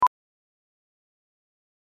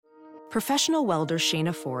Professional welder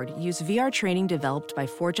Shayna Ford used VR training developed by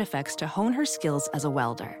ForgeFX to hone her skills as a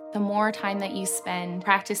welder. The more time that you spend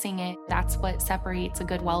practicing it, that's what separates a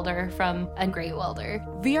good welder from a great welder.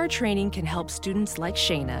 VR training can help students like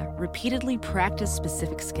Shayna repeatedly practice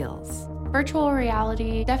specific skills. Virtual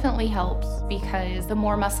reality definitely helps because the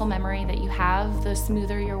more muscle memory that you have, the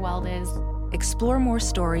smoother your weld is. Explore more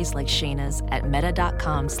stories like Shayna's at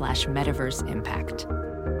meta.com/metaverseimpact.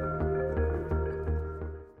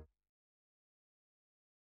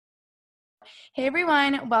 Hey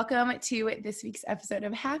everyone, welcome to this week's episode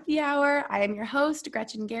of Happy Hour. I am your host,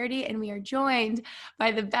 Gretchen Garrity, and we are joined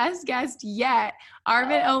by the best guest yet,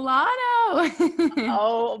 Arvin Olano.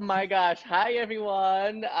 Oh my gosh. Hi,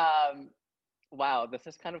 everyone. Wow, this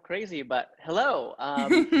is kind of crazy, but hello.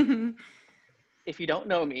 If you don't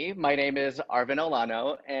know me, my name is Arvin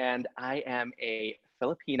Olano, and I am a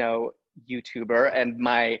Filipino YouTuber, and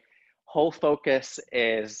my whole focus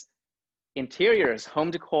is interiors, home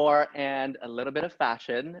decor, and a little bit of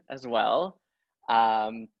fashion as well.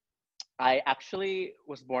 I actually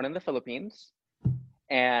was born in the Philippines,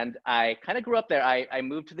 and I kind of grew up there. I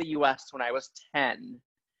moved to the US when I was 10,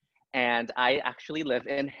 and I actually live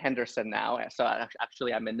in Henderson now. So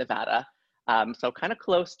actually I'm in Nevada, so kind of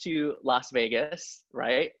close to Las Vegas,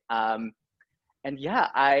 right? And yeah,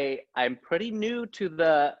 I'm pretty new to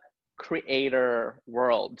the creator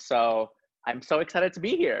world, so I'm so excited to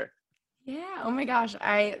be here. Yeah. Oh my gosh.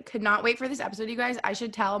 I could not wait for this episode, you guys. I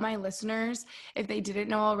should tell my listeners, if they didn't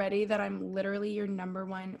know already, that I'm literally your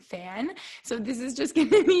 #1 fan. So this is just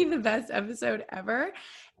going to be the best episode ever.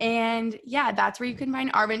 And yeah, that's where you can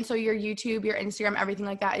find Arvin. So your YouTube, your Instagram, everything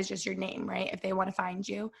like that is just your name, right? If they want to find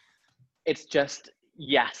you. It's just,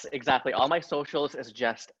 yes, exactly. All my socials is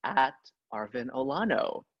just at Arvin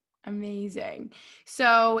Olano. Amazing.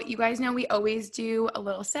 So you guys know we always do a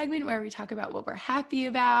little segment where we talk about what we're happy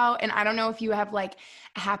about. And I don't know if you have like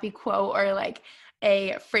a happy quote or like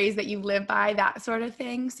a phrase that you live by, that sort of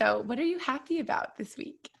thing. So what are you happy about this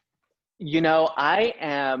week? You know, I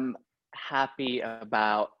am happy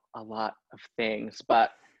about a lot of things,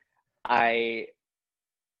 but I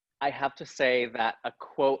have to say that a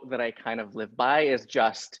quote that I kind of live by is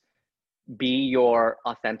just be your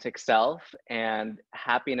authentic self, and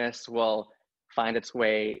happiness will find its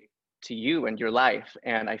way to you and your life.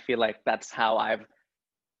 And I feel like that's how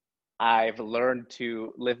I've learned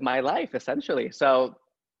to live my life, essentially. So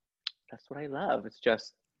that's what I love. It's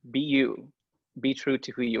just be you, be true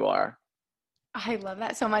to who you are. I love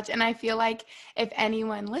that so much. And I feel like if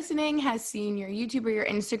anyone listening has seen your YouTube or your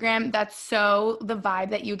Instagram, that's so the vibe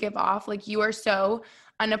that you give off. Like you are so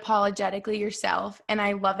unapologetically yourself. And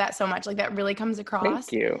I love that so much. Like that really comes across.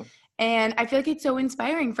 Thank you. And I feel like it's so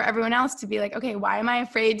inspiring for everyone else to be like, okay, why am I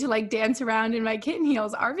afraid to like dance around in my kitten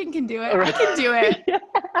heels? Arvin can do it. I can do it.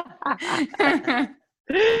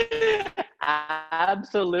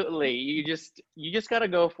 Absolutely. You just got to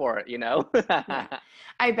go for it, you know? Yeah.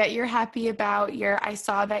 I bet you're happy about I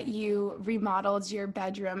saw that you remodeled your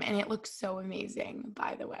bedroom and it looks so amazing,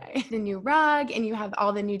 by the way. The new rug and you have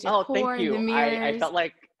all the new decor. Oh, thank you. And the mirrors. I felt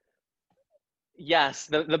like, yes,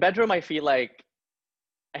 the bedroom, I feel like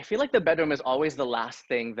the bedroom is always the last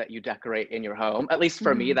thing that you decorate in your home. At least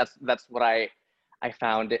for me, that's what I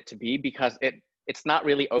found it to be, because it's not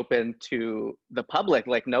really open to the public.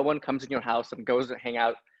 Like no one comes in your house and goes to hang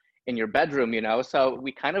out in your bedroom, you know? So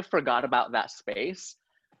we kind of forgot about that space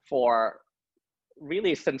for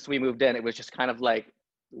really since we moved in. It was just kind of like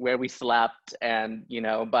where we slept and, you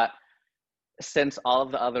know, but since all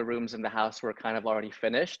of the other rooms in the house were kind of already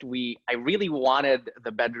finished, I really wanted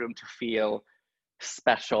the bedroom to feel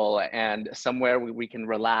special and somewhere we can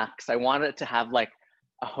relax. I wanted it to have like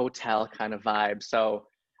a hotel kind of vibe. So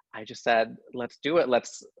I just said, let's do it.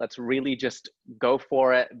 Let's really just go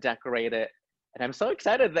for it, decorate it. And I'm so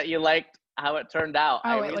excited that you liked how it turned out.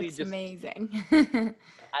 Oh, it looks amazing.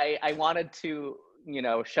 I wanted to, you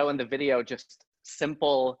know, show in the video just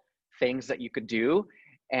simple things that you could do.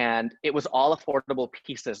 And it was all affordable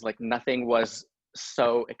pieces. Like nothing was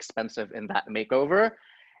so expensive in that makeover.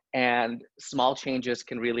 And small changes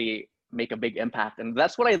can really make a big impact. And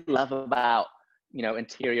that's what I love about, you know,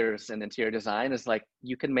 interiors and interior design is like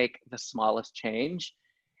you can make the smallest change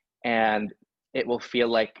and it will feel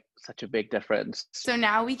like such a big difference. So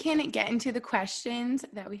now we can get into the questions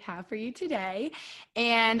that we have for you today.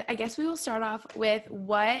 And I guess we will start off with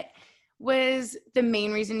what was the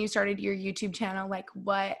main reason you started your YouTube channel? Like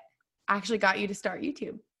what actually got you to start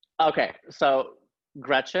YouTube? Okay, so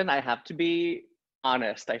Gretchen, I have to be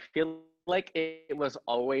honest. I feel like it was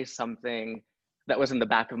always something that was in the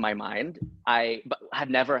back of my mind. I had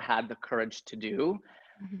never had the courage to do.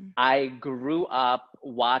 I grew up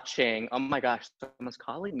watching, oh my gosh, someone's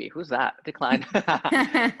calling me. Who's that? Decline.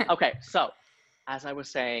 Okay, so as I was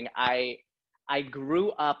saying, I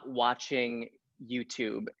grew up watching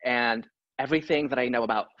YouTube, and everything that I know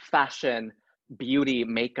about fashion, beauty,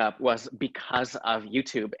 makeup was because of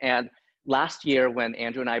YouTube. And last year, when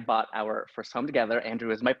Andrew and I bought our first home together,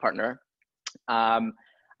 Andrew is my partner,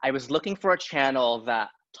 I was looking for a channel that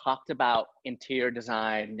talked about interior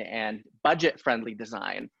design and budget-friendly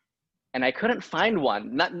design. And I couldn't find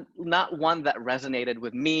one, not one that resonated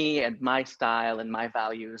with me and my style and my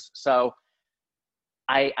values. So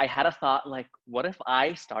I had a thought like, what if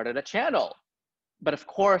I started a channel? But of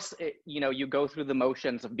course, you go through the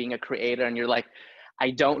motions of being a creator and you're like,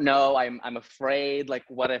 I don't know, I'm afraid, like,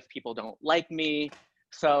 what if people don't like me?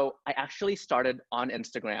 So I actually started on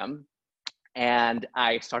Instagram, and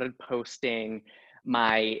I started posting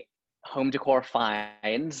my home decor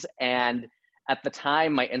finds. And at the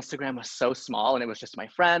time, my Instagram was so small, and it was just my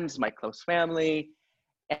friends, my close family.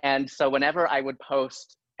 And so whenever I would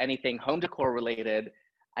post anything home decor related,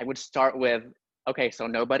 I would start with, okay, so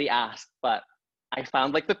nobody asked, but I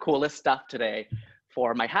found like the coolest stuff today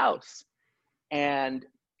for my house. And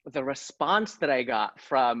the response that I got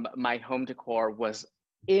from my home decor was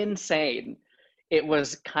insane. It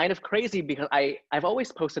was kind of crazy because I've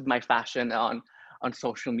always posted my fashion on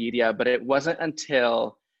social media, but it wasn't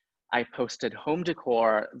until I posted home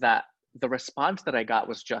decor that the response that I got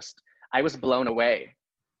was just, I was blown away.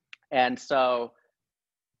 And so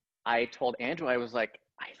I told Andrew, I was like,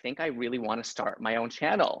 I think I really want to start my own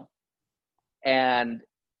channel. And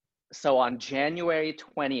so on January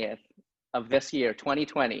 20th of this year,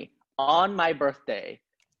 2020, on my birthday,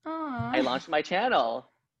 Aww. I launched my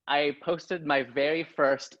channel. I posted my very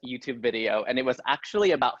first YouTube video, and it was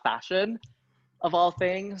actually about fashion of all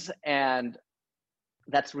things. And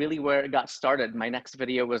that's really where it got started. My next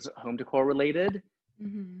video was home decor related.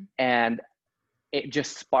 And it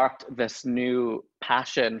just sparked this new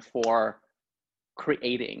passion for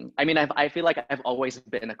creating. I mean, I feel like I've always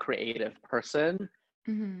been a creative person,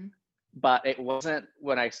 but it wasn't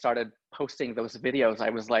when I started posting those videos. I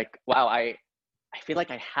was like, wow, I feel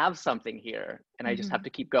like I have something here, and I just have to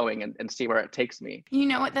keep going and see where it takes me. You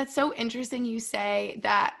know what? That's so interesting you say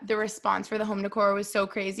that the response for the home decor was so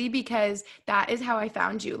crazy, because that is how I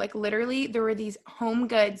found you. Like, literally, there were these home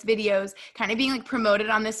goods videos kind of being like promoted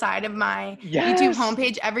on the side of my YouTube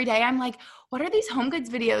homepage every day. I'm like, what are these home goods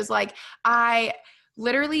videos? Like, I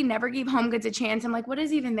literally never gave home goods a chance. I'm like, what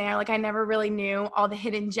is even there? Like, I never really knew all the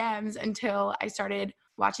hidden gems until I started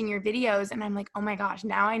watching your videos, and I'm like, oh my gosh,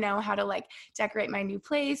 now I know how to like decorate my new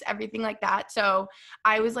place, everything like that. So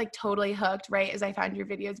I was like totally hooked right as I found your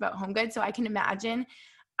videos about home goods. So I can imagine,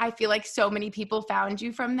 I feel like so many people found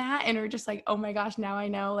you from that and are just like, oh my gosh, now I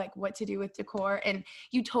know like what to do with decor. And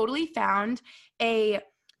you totally found a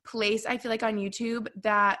place, I feel like, on YouTube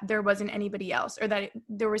that there wasn't anybody else, or that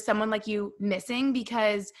there was someone like you missing,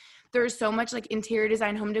 because there's so much like interior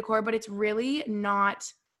design, home decor, but it's really not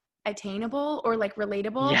attainable or like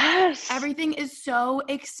relatable. Yes. Everything is so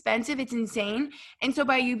expensive. It's insane. And so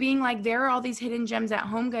by you being like, there are all these hidden gems at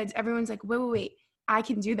home goods, everyone's like, wait, I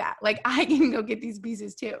can do that. Like, I can go get these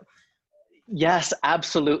pieces too. Yes,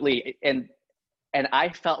 absolutely. And I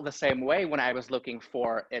felt the same way when I was looking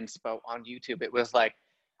for inspo on YouTube. It was like,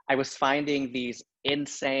 I was finding these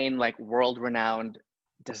insane, like, world-renowned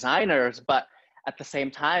designers, but at the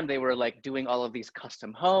same time, they were like doing all of these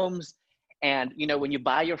custom homes. And, when you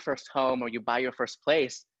buy your first home or you buy your first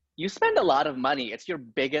place, you spend a lot of money. It's your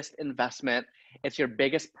biggest investment. It's your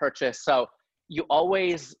biggest purchase. So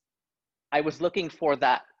I was looking for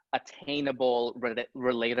that attainable,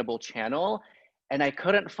 relatable channel, and I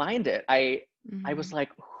couldn't find it. I was like,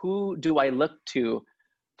 who do I look to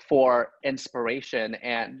for inspiration?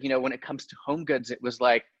 And, when it comes to home goods, it was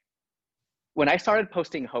like, when I started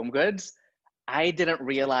posting home goods, I didn't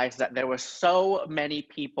realize that there were so many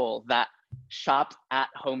people that shopped at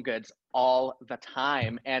home goods all the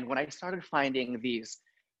time. And when I started finding these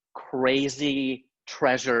crazy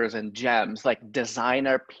treasures and gems, like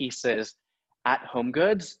designer pieces at home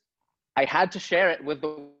goods, I had to share it with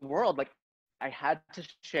the world. Like, I had to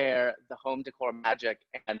share the home decor magic.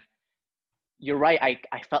 And you're right,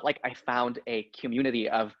 I felt like I found a community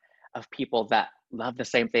of people that love the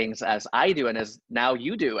same things as I do, and as now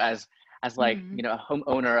you do, as like, a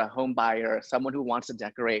homeowner, a home buyer, someone who wants to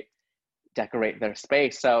decorate their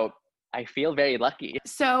space. So I feel very lucky.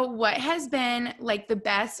 So what has been like the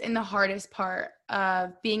best and the hardest part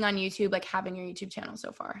of being on YouTube, like having your YouTube channel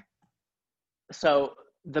so far? So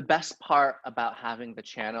the best part about having the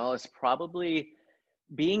channel is probably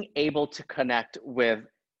being able to connect with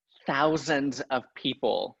thousands of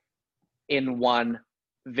people in one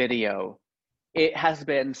video. It has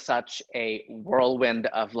been such a whirlwind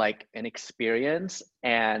of like an experience,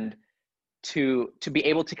 and to be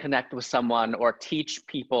able to connect with someone or teach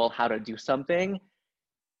people how to do something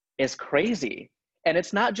is crazy. And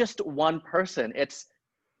it's not just one person, it's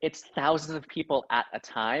thousands of people at a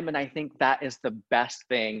time. And I think that is the best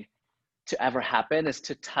thing to ever happen, is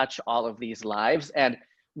to touch all of these lives. And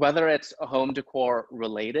whether it's home decor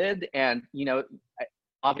related, and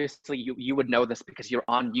obviously you would know this because you're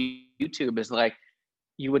on YouTube, is like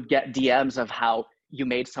you would get DMs of how you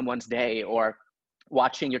made someone's day, or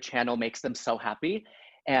watching your channel makes them so happy.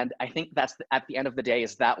 And I think that's at the end of the day,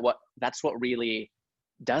 that's what really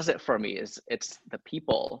does it for me, is it's the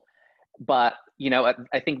people. But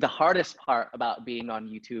I think the hardest part about being on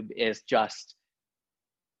YouTube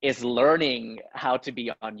is learning how to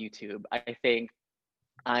be on YouTube. I think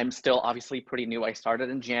I'm still obviously pretty new. I started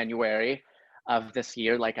in January of this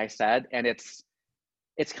year, like I said, and it's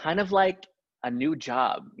kind of like a new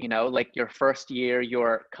job, like your first year,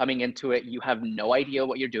 you're coming into it, you have no idea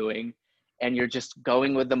what you're doing, and you're just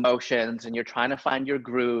going with the motions, and you're trying to find your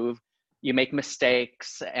groove. You make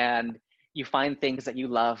mistakes, and you find things that you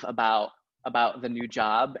love about the new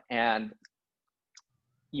job, and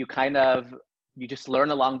you just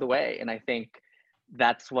learn along the way. And I think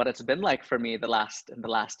that's what it's been like for me in the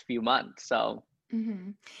last few months. So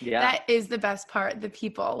yeah, that is the best part, the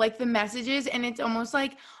people, like the messages. And it's almost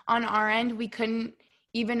like on our end, we couldn't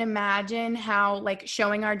even imagine how like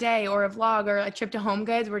showing our day or a vlog or a trip to Home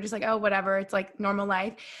Goods, we're just like, oh, whatever, it's like normal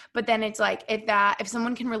life. But then it's like, if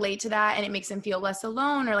someone can relate to that and it makes them feel less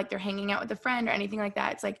alone, or like they're hanging out with a friend or anything like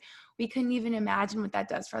that, it's like we couldn't even imagine what that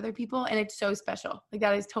does for other people. And it's so special. Like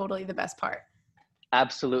that is totally the best part.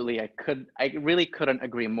 absolutely. I really couldn't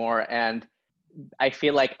agree more. And I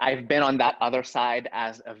feel like I've been on that other side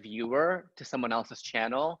as a viewer to someone else's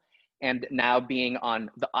channel, and now being on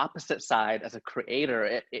the opposite side as a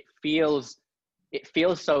creator, it feels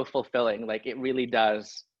so fulfilling. Like it really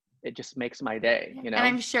does. It just makes my day, And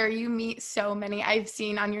I'm sure you meet so many. I've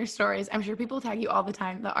seen on your stories, I'm sure people tag you all the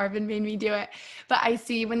time. The Arvin made me do it. But I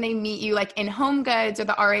see when they meet you like in Home Goods or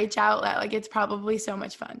the RH outlet, like it's probably so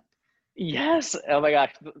much fun. Yes. Oh my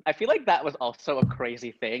gosh. I feel like that was also a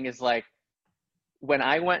crazy thing, is like when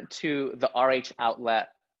I went to the RH outlet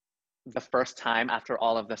the first time after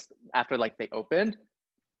all of this, after like they opened,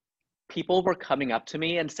 people were coming up to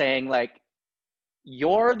me and saying like,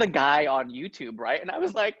 "You're the guy on YouTube, right?" And I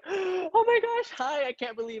was like, "Oh my gosh, hi, I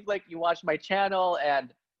can't believe like you watched my channel."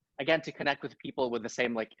 And again, to connect with people with the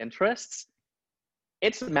same like interests,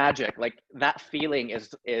 it's magic. Like that feeling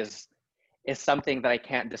is something that I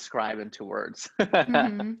can't describe into words.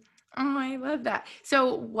 Mm-hmm. Oh, I love that.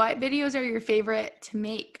 So what videos are your favorite to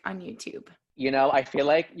make on YouTube? I feel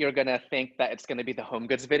like you're gonna think that it's gonna be the home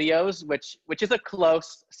goods videos, which is a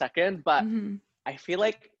close second, but Mm-hmm. I feel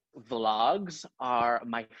like vlogs are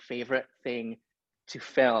my favorite thing to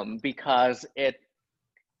film, because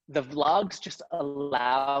the vlogs just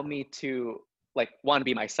allow me to like, one,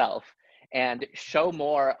 be myself and show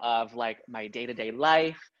more of like my day-to-day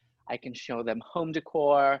life. I can show them home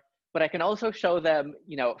decor, but I can also show them,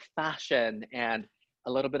 fashion and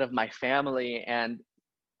a little bit of my family. And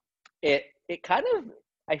it kind of,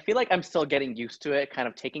 I feel like I'm still getting used to it, kind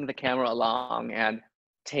of taking the camera along and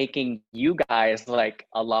taking you guys like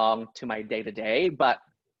along to my day to day, but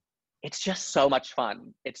it's just so much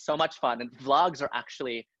fun. It's so much fun. And vlogs are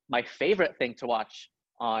actually my favorite thing to watch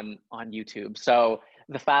on YouTube. So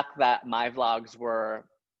the fact that my vlogs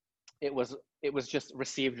it was just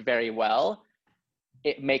received very well,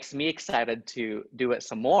 it makes me excited to do it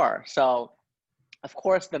some more. So of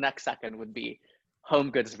course the next second would be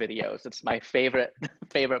home goods videos. It's my favorite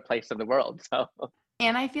place in the world. So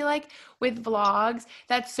And I feel like with vlogs,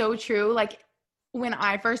 that's so true. Like when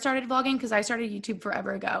I first started vlogging, because I started YouTube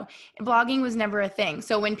forever ago, vlogging was never a thing.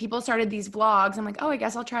 So when people started these vlogs, I'm like, oh, I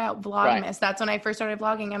guess I'll try out right. Vlogmas. That's when I first started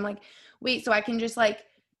vlogging. I'm like, wait, so I can just like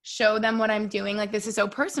show them what I'm doing. Like this is so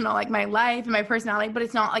personal, like my life and my personality, but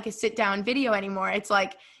it's not like a sit down video anymore. It's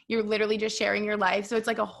like you're literally just sharing your life. So it's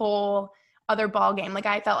like a whole other ball game. Like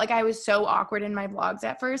I felt like I was so awkward in my vlogs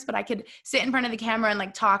at first, but I could sit in front of the camera and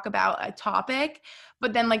like talk about a topic.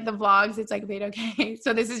 But then like the vlogs, it's like, wait, okay,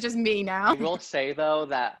 so this is just me now. I will say though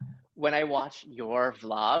that when I watch your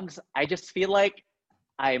vlogs, I just feel like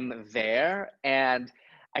I'm there. And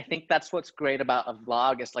I think that's what's great about a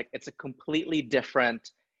vlog, is like it's a completely different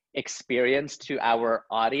experience to our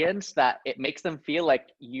audience, that it makes them feel like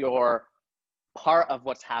you're part of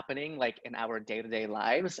what's happening like in our day-to-day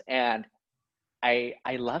lives. And I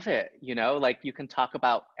love it, like you can talk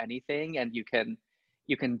about anything, and you can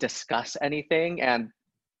you can discuss anything, and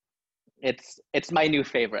it's my new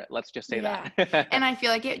favorite. Let's just say that. And I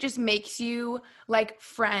feel like it just makes you like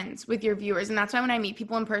friends with your viewers. And that's why when I meet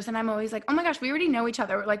people in person, I'm always like, oh my gosh, we already know each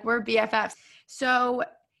other. Like we're BFFs. So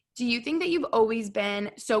do you think that you've always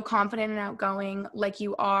been so confident and outgoing like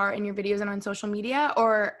you are in your videos and on social media?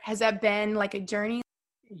 Or has that been like a journey?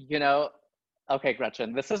 You know, okay,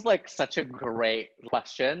 Gretchen, this is like such a great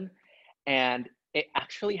question. And it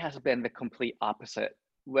actually has been the complete opposite.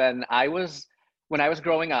 When I was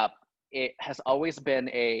growing up, it has always been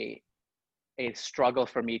a struggle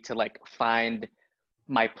for me to like find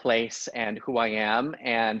my place and who I am.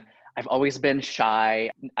 And I've always been shy.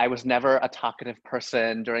 I was never a talkative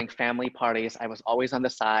person during family parties. I was always on the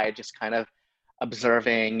side, just kind of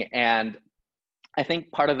observing. And I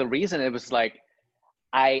think part of the reason it was like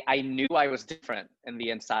I knew I was different in the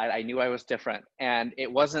inside. I knew I was different. And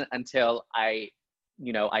it wasn't until I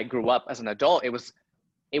grew up as an adult.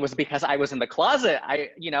 It was because I was in the closet. I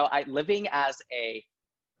living as a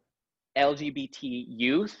LGBT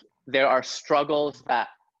youth, there are struggles that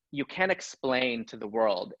you can't explain to the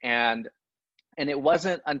world. And it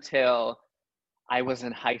wasn't until I was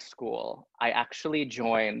in high school, I actually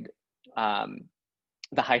joined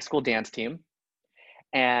the high school dance team.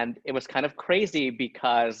 And it was kind of crazy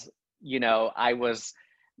because, I was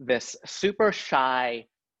this super shy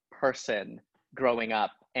person growing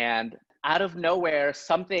up. And out of nowhere,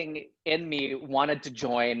 something in me wanted to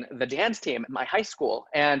join the dance team at my high school.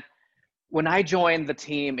 And when I joined the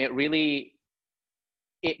team, it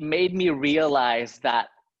made me realize that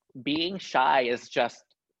being shy is just,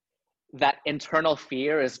 that internal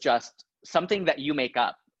fear is just something that you make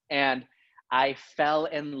up. And I fell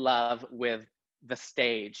in love with the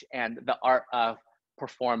stage and the art of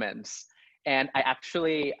performance. And I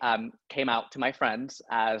actually came out to my friends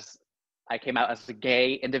as I came out as a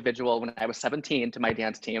gay individual when I was 17 to my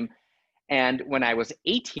dance team. And when I was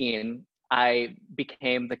 18, I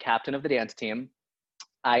became the captain of the dance team.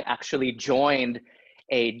 I actually joined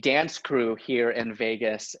a dance crew here in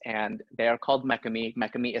Vegas, and they are called Mekami.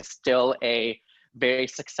 Mekami is still a very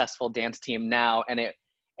successful dance team now.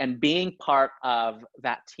 And being part of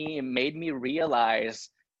that team made me realize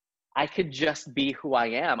I could just be who I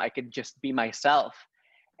am. I could just be myself.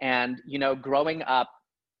 And, growing up,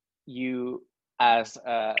 you as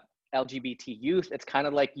a LGBT youth, it's kind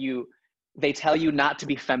of like they tell you not to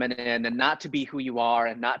be feminine and not to be who you are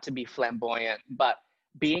and not to be flamboyant. But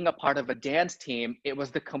being a part of a dance team, it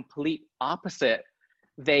was the complete opposite.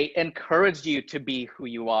 They encouraged you to be who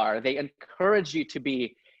you are. They encourage you to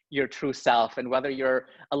be your true self. And whether you're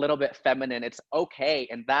a little bit feminine, it's okay.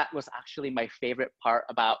 And that was actually my favorite part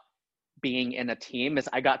about being in a team, is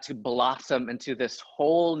I got to blossom into this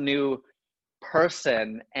whole new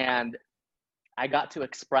person. And I got to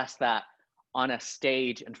express that on a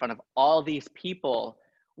stage in front of all these people.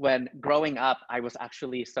 When growing up, I was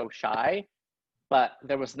actually so shy, but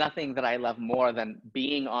there was nothing that I love more than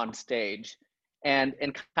being on stage. And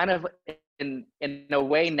kind of in a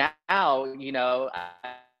way now,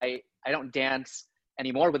 I don't dance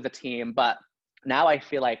anymore with the team, but now I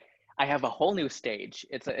feel like I have a whole new stage.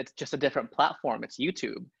 It's just a different platform. It's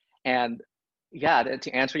YouTube. And yeah,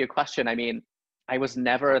 to answer your question, I mean, I was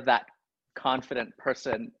never that confident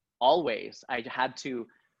person always. I had to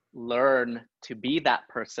learn to be that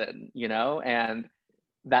person, and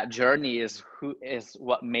that journey is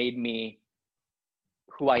what made me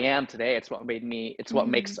who I am today. It's what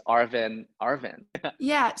makes Arvin Arvin.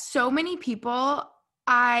 Yeah, so many people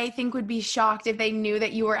I think would be shocked if they knew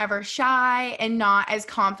that you were ever shy and not as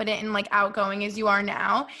confident and like outgoing as you are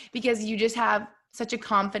now, because you just have such a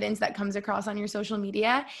confidence that comes across on your social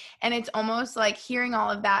media. And it's almost like, hearing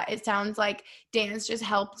all of that, it sounds like dance just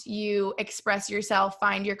helped you express yourself,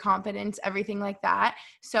 find your confidence, everything like that.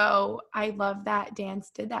 So I love that dance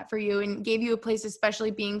did that for you and gave you a place,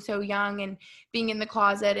 especially being so young and being in the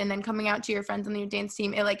closet and then coming out to your friends on your dance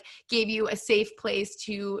team. It like gave you a safe place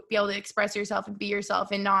to be able to express yourself and be yourself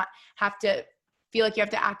and not have to feel like you have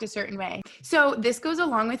to act a certain way. So this goes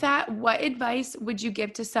along with that. What advice would you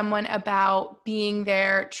give to someone about being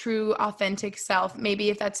their true, authentic self? Maybe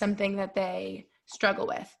if that's something that they struggle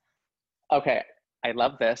with. Okay, I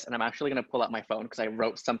love this. And I'm actually going to pull out my phone because I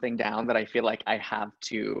wrote something down that I feel like I have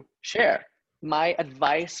to share. My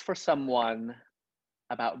advice for someone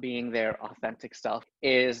about being their authentic self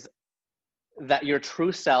is that your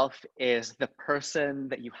true self is the person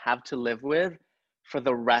that you have to live with for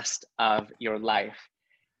the rest of your life.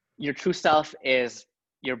 Your true self is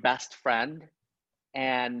your best friend,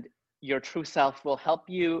 and your true self will help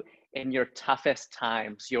you in your toughest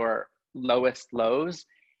times, your lowest lows,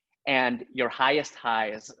 and your highest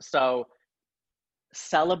highs. So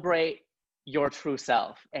celebrate your true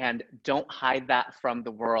self and don't hide that from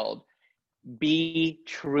the world. Be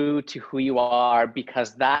true to who you are,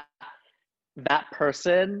 because that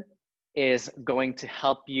person is going to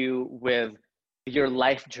help you with your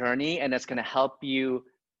life journey, and it's going to help you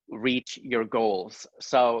reach your goals.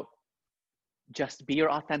 So just be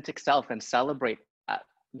your authentic self and celebrate that.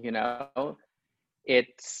 You know,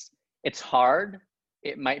 it's hard.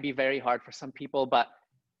 It might be very hard for some people, but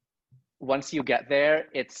once you get there,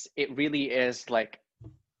 it really is like,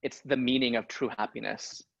 it's the meaning of true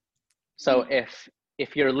happiness. So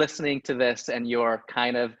if you're listening to this and you're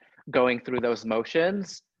kind of going through those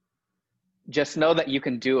motions, just know that you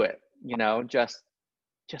can do it. You know, just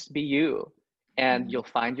be you, and you'll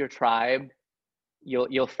find your tribe.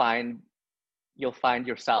 You'll find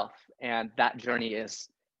yourself, and that journey is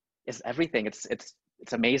everything. It's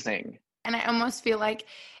amazing. And I almost feel like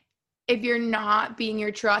if you're not being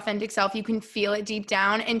your true authentic self, you can feel it deep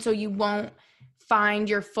down, and so you won't find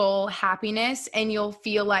your full happiness, and you'll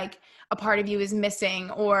feel like a part of you is missing,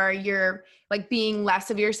 or you're like being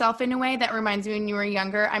less of yourself in a way. That reminds me, when you were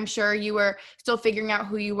younger, I'm sure you were still figuring out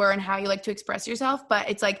who you were and how you like to express yourself, but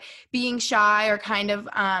it's like being shy or kind of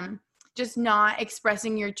just not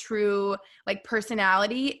expressing your true like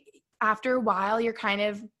personality. After a while, you're kind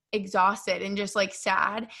of exhausted and just like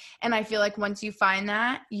sad. And I feel like once you find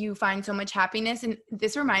that, you find so much happiness. And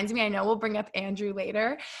this reminds me, I know we'll bring up Andrew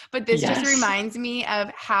later, but this just reminds me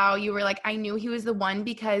of how you were like, I knew he was the one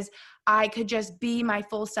because I could just be my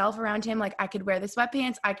full self around him. Like I could wear the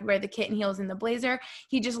sweatpants, I could wear the kitten heels and the blazer.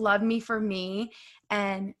 He just loved me for me.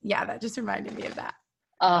 And yeah, that just reminded me of that.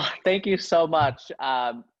 Thank you so much.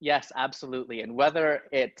 Yes, absolutely. And whether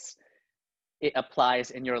it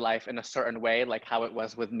applies in your life in a certain way, like how it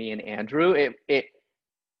was with me and Andrew, it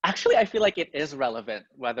actually, I feel like it is relevant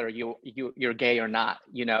whether you're gay or not.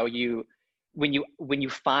 You know, when you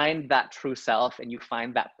find that true self and you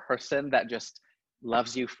find that person that just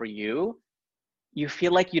loves you for you, you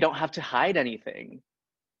feel like you don't have to hide anything.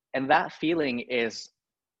 And that feeling is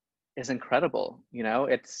incredible. You know,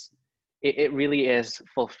 it really is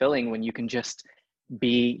fulfilling when you can just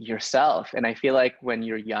be yourself. And I feel like when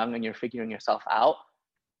you're young and you're figuring yourself out,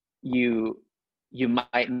 you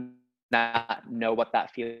might not know what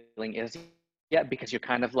that feeling is yet, because you're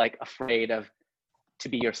kind of like afraid to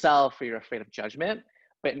be yourself, or you're afraid of judgment.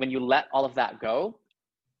 But when you let all of that go,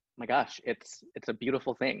 my gosh, it's a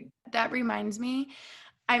beautiful thing. That reminds me,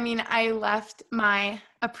 I mean, I left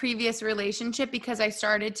a previous relationship because I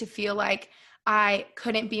started to feel like I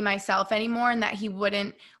couldn't be myself anymore, and that he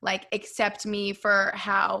wouldn't like accept me for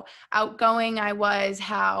how outgoing I was,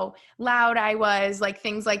 how loud I was, like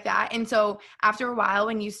things like that. And so after a while,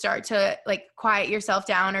 when you start to like quiet yourself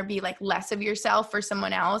down or be like less of yourself for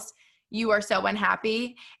someone else, you are so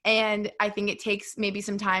unhappy. And I think it takes maybe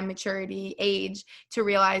some time, maturity, age to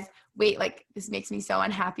realize, wait, like this makes me so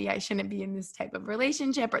unhappy. I shouldn't be in this type of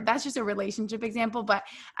relationship. Or that's just a relationship example. But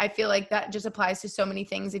I feel like that just applies to so many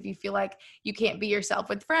things. If you feel like you can't be yourself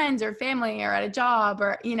with friends or family or at a job,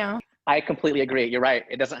 or, you know. I completely agree. You're right.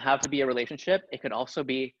 It doesn't have to be a relationship. It could also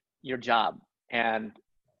be your job. And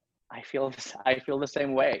I feel the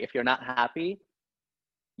same way. If you're not happy,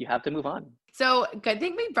 you have to move on. So good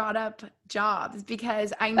thing we brought up jobs,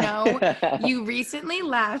 because I know you recently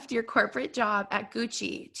left your corporate job at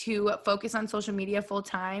Gucci to focus on social media full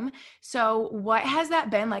time. So what has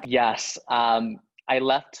that been like? Yes. I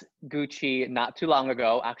left Gucci not too long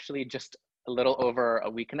ago, actually just a little over a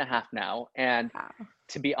week and a half now. And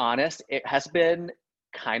to be honest, it has been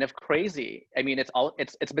kind of crazy. I mean,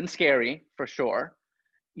 it's been scary for sure,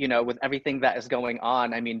 you know, with everything that is going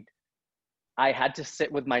on. I mean, I had to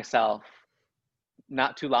sit with myself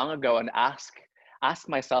not too long ago and ask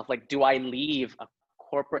myself, like, do I leave a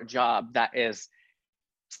corporate job that is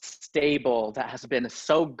stable, that has been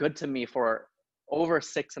so good to me for over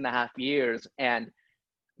 6.5 years, and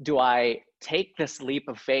do I take this leap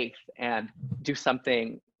of faith and do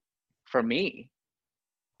something for me?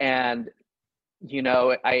 And, you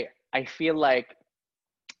know, I feel like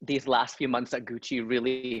these last few months at Gucci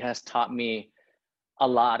really has taught me a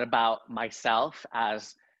lot about myself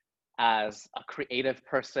as a creative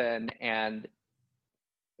person. And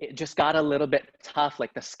it just got a little bit tough.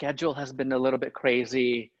 Like the schedule has been a little bit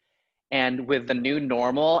crazy. And with the new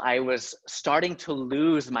normal, I was starting to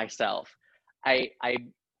lose myself. I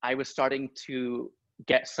was starting to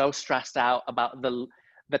get so stressed out about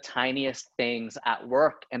the tiniest things at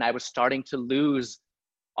work. And I was starting to lose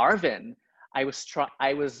Arvin. I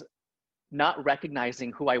was not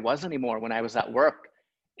recognizing who I was anymore when I was at work.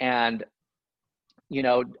 And, you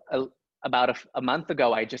know, about a month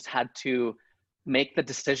ago, I just had to make the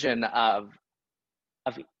decision of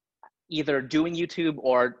of either doing YouTube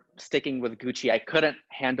or sticking with Gucci. I couldn't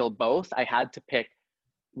handle both. I had to pick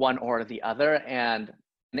one or the other. And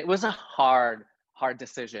it was a hard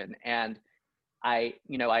decision. And I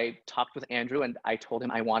talked with Andrew and I told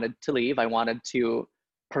him I wanted to leave. I wanted to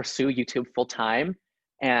pursue YouTube full time.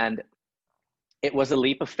 And it was a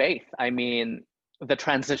leap of faith. I mean, the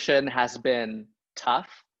transition has been tough.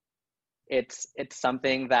 It's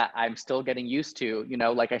something that I'm still getting used to.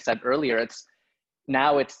 Like I said earlier, it's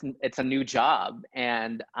a new job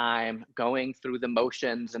and I'm going through the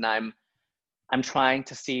motions, and I'm trying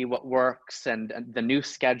to see what works and the new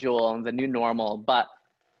schedule and the new normal. But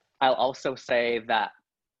I'll also say that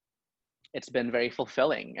it's been very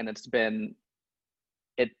fulfilling, and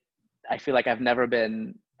I feel like I've never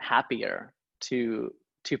been happier to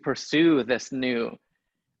pursue this new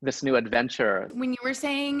adventure. When you were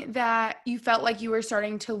saying that you felt like you were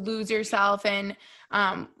starting to lose yourself and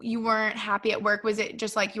you weren't happy at work, was it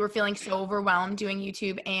just like you were feeling so overwhelmed doing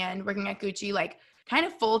YouTube and working at Gucci, like kind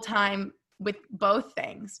of full time with both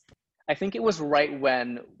things? I think it was right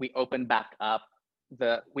when we opened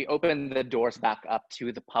the doors back up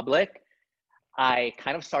to the public. I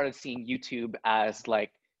kind of started seeing YouTube as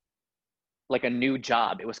like a new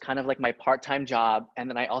job. It was kind of like my part-time job. And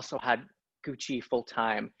then I also had Gucci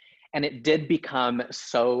full-time. And it did become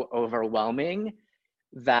so overwhelming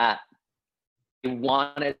that I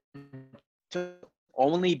wanted to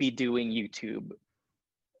only be doing YouTube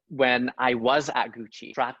when I was at Gucci,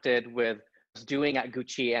 distracted with doing at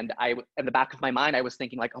Gucci. And in the back of my mind, I was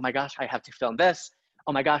thinking like, oh my gosh, I have to film this.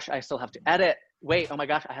 Oh my gosh, I still have to edit. Wait, oh my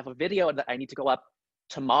gosh, I have a video that I need to go up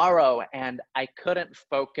tomorrow. And I couldn't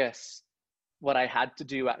focus what I had to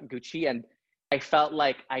do at Gucci. And I felt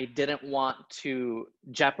like I didn't want to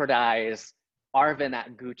jeopardize Arvin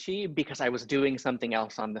at Gucci because I was doing something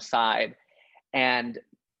else on the side. And,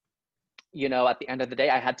 at the end of the day,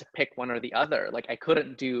 I had to pick one or the other. Like I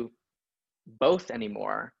couldn't do both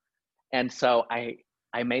anymore. And so I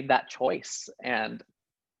made that choice. And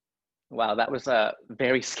wow, that was a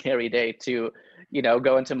very scary day to,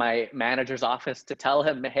 go into my manager's office to tell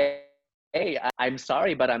him, hey, I'm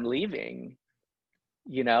sorry, but I'm leaving.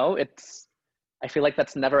 I feel like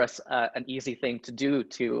that's never an easy thing to do,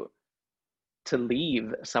 to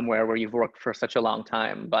leave somewhere where you've worked for such a long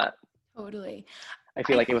time. But Totally. I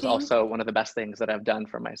feel like it was also one of the best things that I've done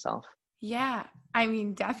for myself. Yeah, I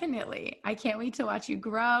mean, definitely. I can't wait to watch you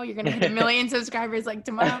grow. You're going to hit 1 million subscribers like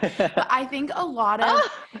tomorrow. But I think a lot of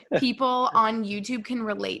people on YouTube can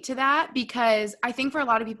relate to that, because I think for a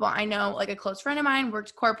lot of people, I know like a close friend of mine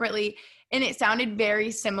worked corporately, and it sounded very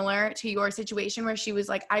similar to your situation where she was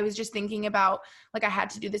like, I was just thinking about like I had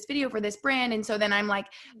to do this video for this brand. And so then I'm like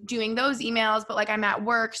doing those emails, but like I'm at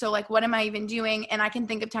work. So like, what am I even doing? And I can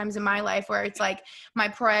think of times in my life where it's like my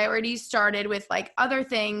priorities started with like other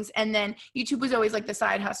things. And then YouTube was always like the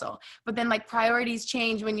side hustle. But then like priorities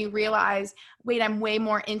change when you realize, wait, I'm way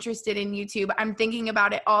more interested in YouTube. I'm thinking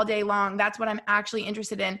about it all day long. That's what I'm actually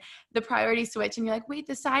interested in. The priority switch. And you're like, wait,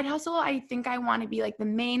 the side hustle, I think I want to be like the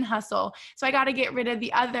main hustle. So I got to get rid of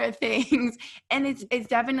the other things. And it's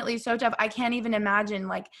definitely so tough. I can't even imagine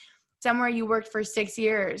like somewhere you worked for 6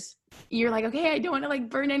 years. You're like, okay, I don't want to like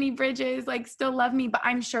burn any bridges, like still love me. But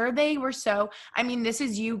I'm sure they were this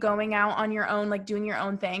is you going out on your own, like doing your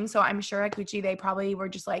own thing. So I'm sure at Gucci, they probably were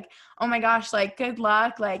just like, oh my gosh, like good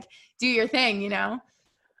luck, like do your thing,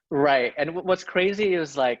 Right. And what's crazy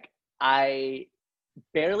is like, I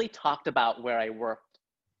barely talked about where I worked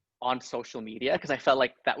on social media because I felt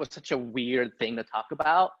like that was such a weird thing to talk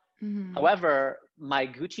about. Mm-hmm. However, my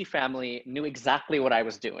Gucci family knew exactly what I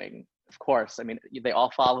was doing. Of course, I mean, they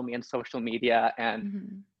all follow me on social media,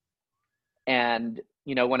 and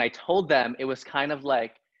when I told them, it was kind of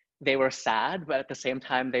like they were sad, but at the same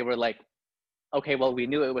time they were like, okay, well, we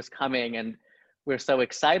knew it was coming and we're so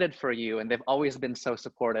excited for you, and they've always been so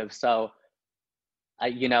supportive. So I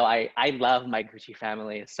love my Gucci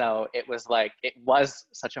family. So it was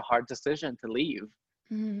such a hard decision to leave.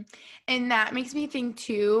 Mm-hmm. And that makes me think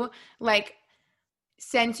too, like,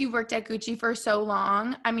 since you worked at Gucci for so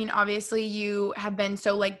long, I mean, obviously you have been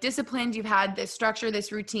so like disciplined, you've had this structure,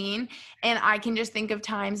 this routine. And I can just think of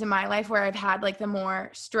times in my life where I've had like the more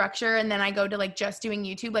structure, and then I go to like just doing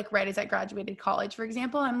YouTube, like right as I graduated college, for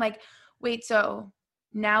example. I'm like, wait, so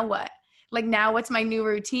now what? Like now what's my new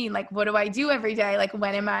routine? Like, what do I do every day? Like,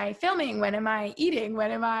 when am I filming? When am I eating? When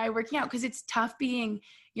am I working out? Because it's tough being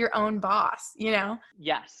your own boss,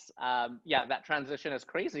 Yes. Yeah, that transition is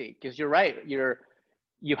crazy because you're right.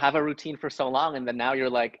 You have a routine for so long, and then now you're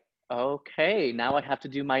like, okay, now I have to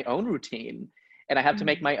do my own routine and I have to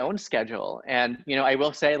make my own schedule. And, I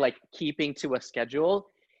will say like keeping to a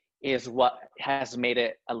schedule is what has made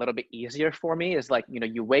it a little bit easier for me. Is like,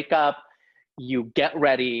 you wake up, you get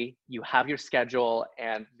ready, you have your schedule,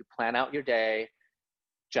 and you plan out your day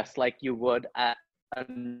just like you would at a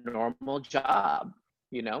normal job,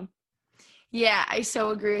 Yeah, I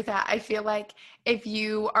so agree with that. I feel like if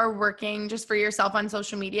you are working just for yourself on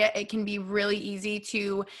social media, it can be really easy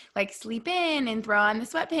to like sleep in and throw on the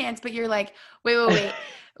sweatpants, but you're like, wait.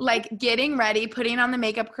 Like getting ready, putting on the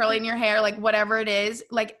makeup, curling your hair, like whatever it is,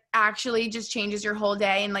 like actually just changes your whole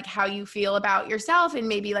day and like how you feel about yourself and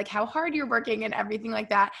maybe like how hard you're working and everything like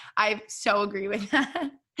that. I so agree with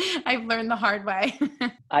that. I've learned the hard way.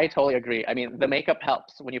 I totally agree. I mean, the makeup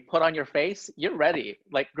helps. When you put on your face, you're ready.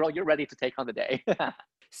 Like, girl, you're ready to take on the day.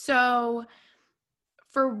 So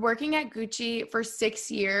for working at Gucci for 6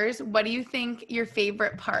 years, what do you think your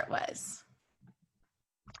favorite part was?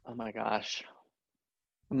 Oh my gosh.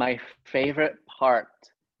 My favorite part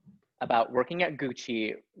about working at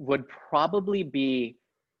Gucci would probably be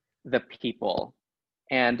the people,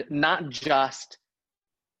 and not just,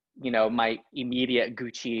 my immediate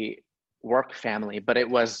Gucci work family, but it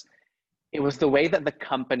was the way that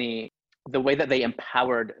the way that they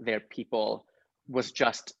empowered their people was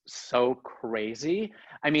just so crazy.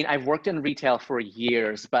 I mean, I've worked in retail for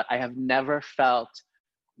years, but I have never felt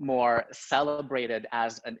more celebrated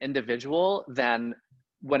as an individual than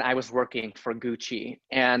when I was working for Gucci.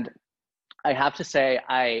 And I have to say,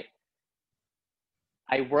 I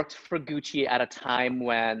worked for Gucci at a time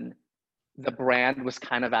when the brand was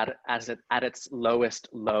kind of at its lowest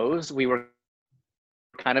lows. We were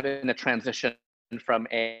kind of in a transition from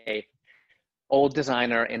a old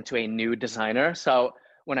designer into a new designer. So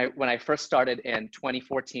when I first started in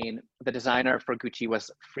 2014, the designer for Gucci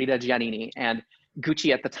was Frida Giannini, and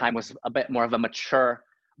Gucci at the time was a bit more of a mature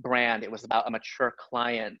brand. It was about a mature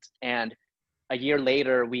client. And a year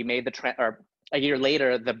later, the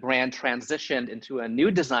brand transitioned into a new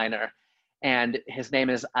designer, and his name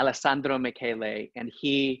is Alessandro Michele, and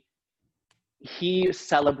he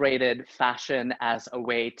celebrated fashion as a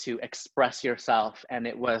way to express yourself. And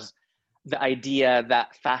it was the idea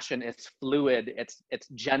that fashion is fluid, it's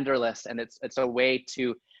genderless, and it's a way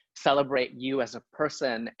to celebrate you as a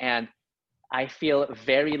person. And I feel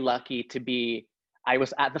very lucky I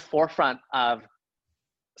was at the forefront of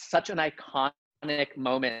such an iconic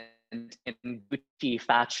moment in Gucci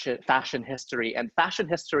fashion history and fashion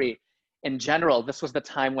history in general. This was the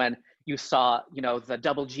time when you saw, the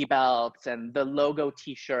double G belts and the logo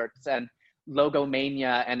T-shirts and logo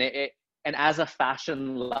mania, and and as a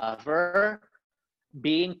fashion lover,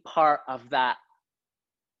 being part of that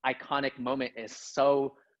iconic moment is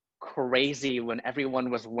so crazy when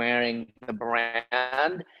everyone was wearing the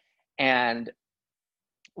brand. And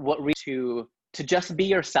to just be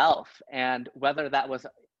yourself, and whether that was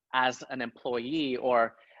as an employee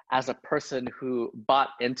or as a person who bought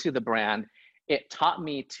into the brand, it taught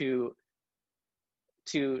me to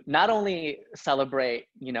not only celebrate,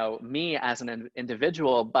 me as an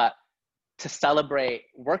individual, but to celebrate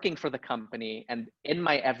working for the company. And in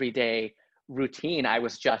my everyday routine, I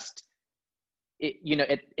was just,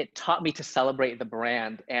 it taught me to celebrate the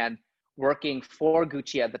brand. And working for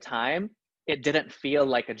Gucci at the time, it didn't feel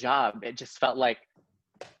like a job. It just felt like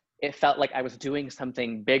I was doing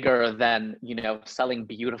something bigger than, selling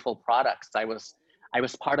beautiful products. I was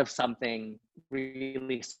part of something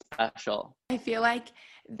really special. I feel like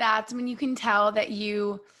that's when you can tell that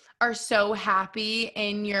you are so happy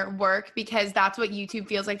in your work, because that's what YouTube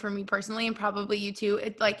feels like for me personally, and probably you too.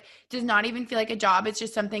 It like does not even feel like a job. It's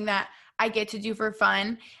just something that I get to do for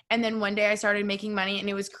fun. And then one day I started making money, and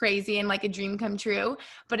it was crazy and like a dream come true.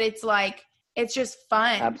 But it's like, it's just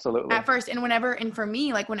fun. Absolutely. At first. And for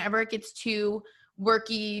me, like whenever it gets too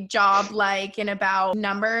worky job like and about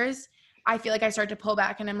numbers, I feel like I start to pull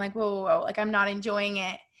back, and I'm like, whoa, like I'm not enjoying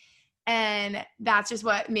it. And that's just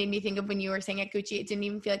what made me think of when you were saying at Gucci, it didn't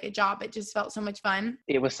even feel like a job. It just felt so much fun.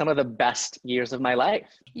 It was some of the best years of my life.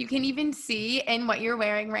 You can even see in what you're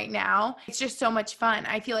wearing right now. It's just so much fun.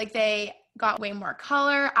 I feel like they got way more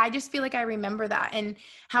color. I just feel like I remember that, and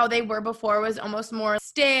how they were before was almost more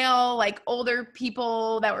stale, like older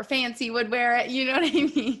people that were fancy would wear it. You know what I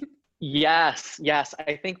mean? Yes.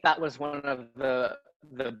 I think that was one of the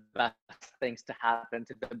best things to happen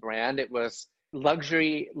to the brand. It was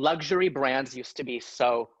luxury brands used to be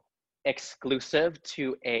so exclusive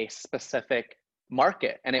to a specific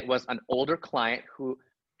market, and it was an older client who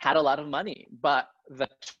had a lot of money. But the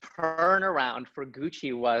turnaround for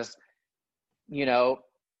Gucci was,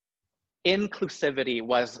 inclusivity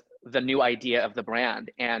was the new idea of the brand.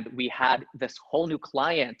 And we had this whole new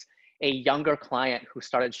client, a younger client who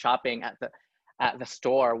started shopping at the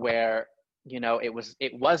store, where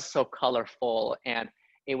it was so colorful, and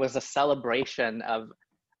it was a celebration of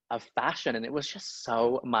fashion, and it was just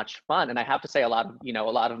so much fun. And I have to say, a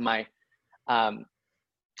lot of my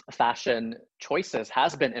fashion choices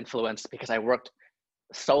has been influenced because I worked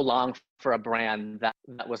so long for a brand that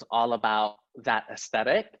was all about that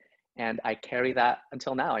aesthetic, and I carry that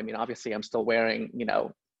until now. I mean, obviously I'm still wearing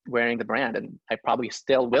the brand, and I probably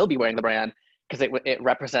still will be wearing the brand because it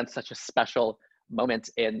represents such a special moment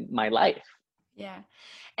in my life. Yeah.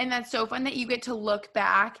 And that's so fun that you get to look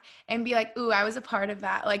back and be like, ooh, I was a part of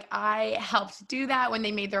that. Like, I helped do that when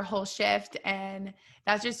they made their whole shift. And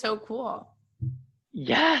that's just so cool.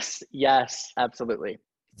 Yes, absolutely.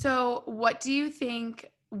 So what do you think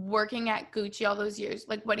working at Gucci all those years,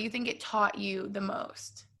 like, what do you think it taught you the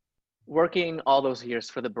most? Working all those years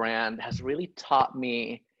for the brand has really taught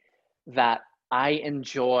me that I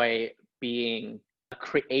enjoy being a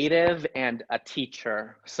creative and a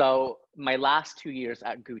teacher. So my last 2 years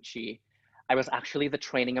at Gucci, I was actually the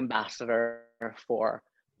training ambassador for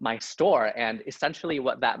my store. And essentially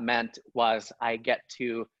what that meant was I get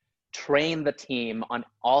to train the team on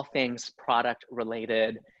all things product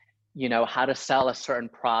related, how to sell a certain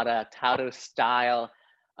product, how to style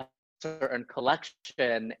a certain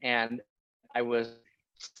collection. And I was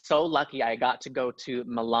so lucky I got to go to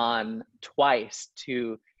Milan twice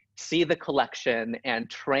to see the collection and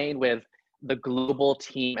train with the global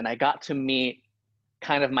team. And I got to meet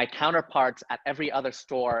kind of my counterparts at every other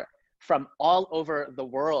store from all over the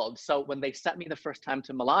world. So when they sent me the first time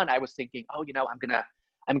to Milan, I was thinking, oh,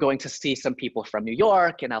 I'm going to see some people from New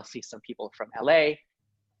York and I'll see some people from LA.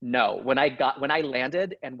 No, when I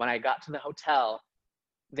landed and when I got to the hotel,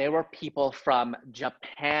 there were people from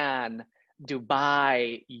Japan,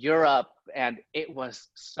 Dubai, Europe, and it was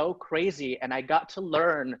so crazy. And I got to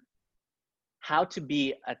learn how to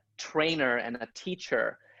be a trainer and a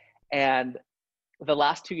teacher. And the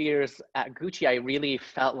last 2 years at Gucci, I really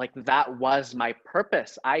felt like that was my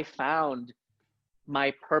purpose. I found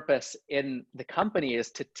my purpose in the company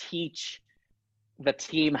is to teach the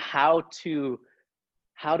team how to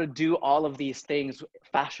do all of these things,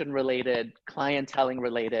 fashion related, clienteling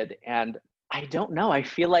related. And I don't know, I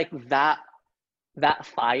feel like that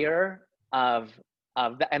fire of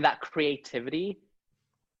and that creativity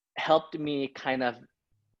helped me kind of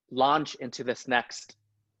launch into this next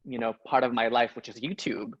part of my life, which is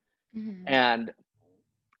YouTube. Mm-hmm. And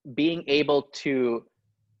being able to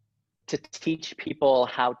teach people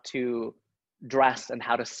how to dress and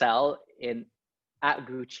how to sell at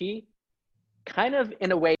Gucci, kind of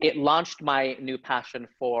in a way, it launched my new passion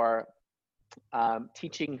for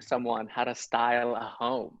teaching someone how to style a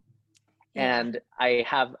home. Yeah. And I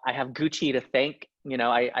have Gucci to thank.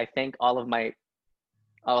 I thank all of my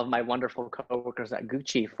wonderful coworkers at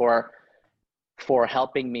Gucci for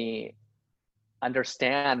helping me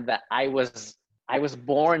understand that I was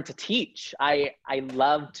born to teach. I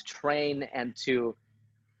love to train and to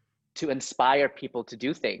inspire people to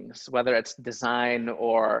do things, whether it's design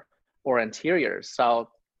or interiors. So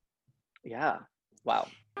yeah, wow.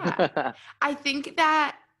 Yeah. I think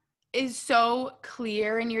that is so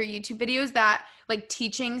clear in your YouTube videos that like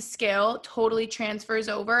teaching skill totally transfers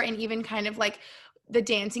over, and even kind of like the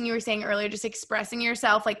dancing you were saying earlier, just expressing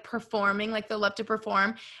yourself, like performing, like the love to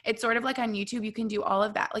perform. It's sort of like on YouTube, you can do all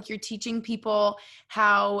of that. Like you're teaching people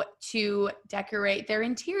how to decorate their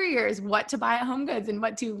interiors, what to buy at Home Goods, and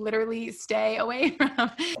what to literally stay away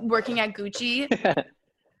from. Working at Gucci,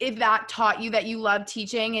 if that taught you that you love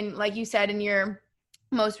teaching, and like you said in your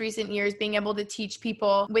most recent years, being able to teach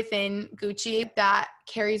people within Gucci, that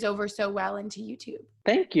carries over so well into YouTube.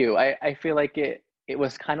 Thank you. I feel like it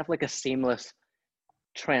was kind of like a seamless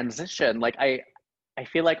transition. Like I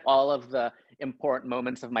feel like all of the important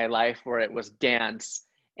moments of my life where it was dance,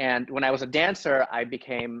 and when I was a dancer, I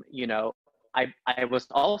became, I was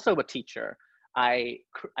also a teacher. I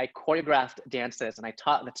choreographed dances and I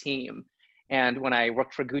taught the team. And when I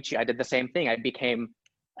worked for Gucci, I did the same thing. I became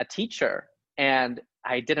a teacher, and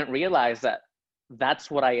I didn't realize that that's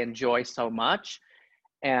what I enjoy so much.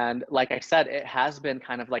 And like I said, it has been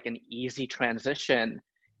kind of like an easy transition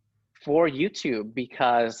for YouTube,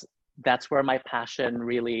 because that's where my passion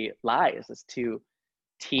really lies, is to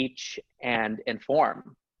teach and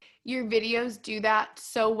inform. your videos do that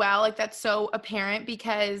so well. Like that's so apparent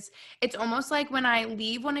because it's almost like when I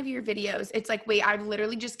leave one of your videos, it's like, wait, I've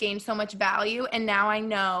literally just gained so much value and now I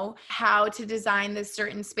know how to design this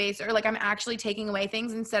certain space, or like I'm actually taking away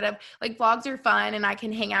things instead of like vlogs are fun and I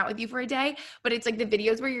can hang out with you for a day, but it's like the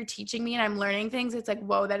videos where you're teaching me and I'm learning things. It's like,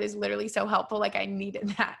 whoa, that is literally so helpful. Like I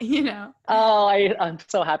needed that, you know? Oh, I'm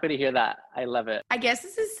so happy to hear that. I love it. I guess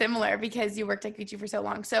this is similar because you worked at Gucci for so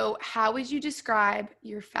long. So how would you describe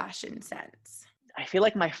your fashion sense? I feel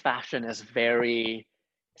like my fashion is it's very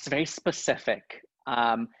specific.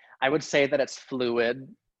 I would say that it's fluid.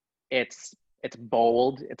 It's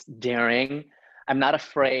bold. It's daring. I'm not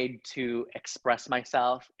afraid to express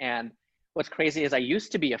myself. And what's crazy is I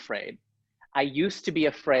used to be afraid. I used to be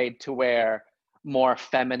afraid to wear more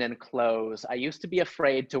feminine clothes. I used to be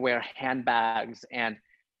afraid to wear handbags and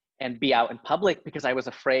be out in public because I was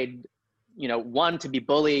afraid, you know, one, to be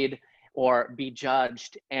bullied or be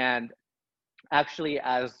judged. And actually,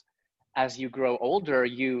 as you grow older,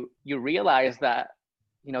 you realize that,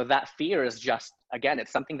 you know, that fear is just, again,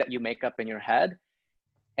 it's something that you make up in your head.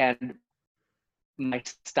 And my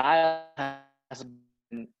style has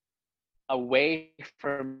been a way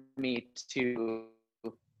for me to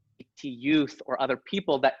youth or other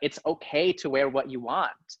people that it's okay to wear what you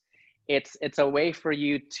want. It's a way for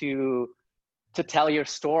you to tell your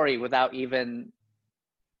story without even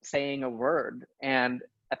saying a word. And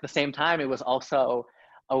at the same time, it was also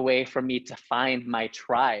a way for me to find my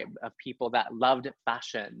tribe of people that loved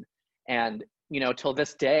fashion. And, you know, till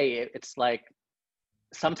this day, it's like,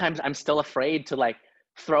 sometimes I'm still afraid to like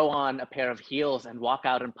throw on a pair of heels and walk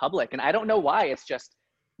out in public. And I don't know why. It's just,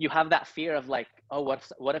 you have that fear of like, oh,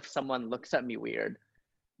 what if someone looks at me weird?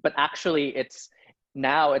 But actually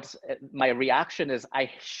my reaction is I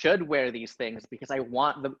should wear these things because I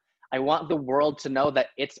want the world to know that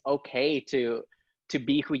it's okay to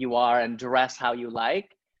be who you are and dress how you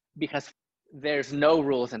like, because there's no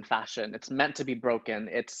rules in fashion. It's meant to be broken.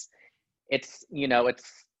 You know,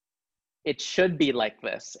 it should be like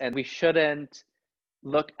this, and we shouldn't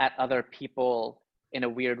look at other people in a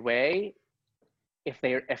weird way if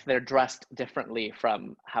they're dressed differently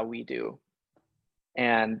from how we do.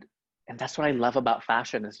 And that's what I love about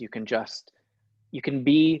fashion is you can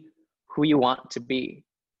be who you want to be.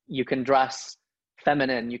 You can dress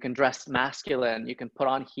feminine, you can dress masculine, you can put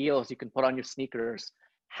on heels, you can put on your sneakers.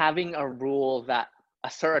 Having a rule that a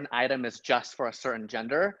certain item is just for a certain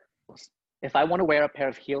gender, if I want to wear a pair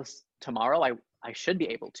of heels tomorrow, I should be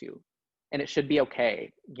able to. And it should be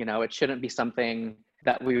okay. You know, it shouldn't be something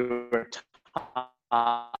that we were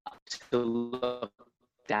taught to look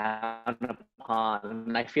down upon.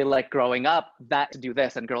 And I feel like growing up, that to do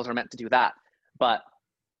this and girls are meant to do that. But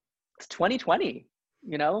it's 2020,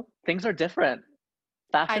 you know, things are different.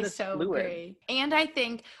 Fashion is so fluid. agree. And I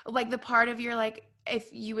think like the part of your like, if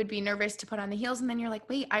you would be nervous to put on the heels and then you're like,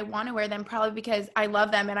 wait, I want to wear them probably because I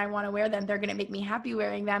love them and I want to wear them. They're going to make me happy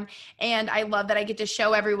wearing them. And I love that I get to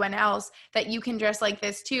show everyone else that you can dress like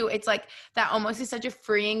this too. It's like that almost is such a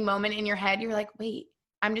freeing moment in your head. You're like, wait,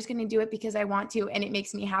 I'm just going to do it because I want to, and it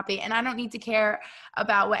makes me happy. And I don't need to care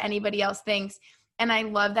about what anybody else thinks. And I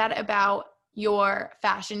love that about your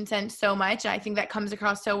fashion sense so much. And I think that comes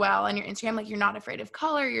across so well on your Instagram. Like, you're not afraid of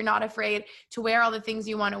color. You're not afraid to wear all the things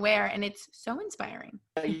you want to wear. And it's so inspiring.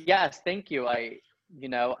 Yes, thank you.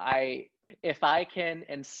 If I can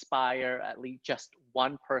inspire at least just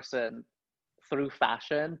one person through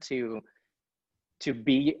fashion to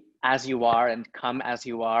be as you are and come as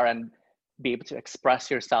you are and be able to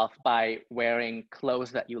express yourself by wearing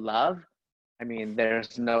clothes that you love, I mean,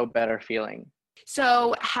 there's no better feeling.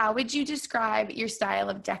 So how would you describe your style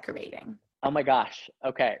of decorating? Oh my gosh.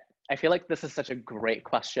 Okay. I feel like this is such a great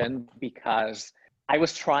question because I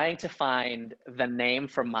was trying to find the name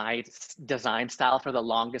for my design style for the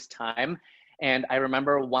longest time. And I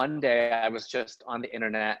remember one day I was just on the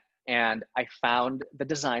internet and I found the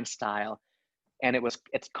design style, and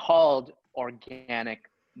it's called organic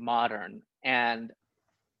modern. And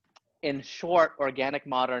in short, organic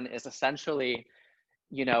modern is essentially,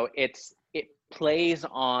 you know, it plays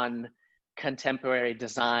on contemporary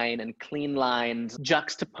design and clean lines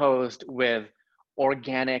juxtaposed with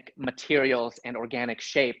organic materials and organic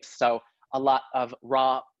shapes. So a lot of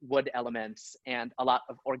raw wood elements and a lot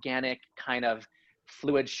of organic kind of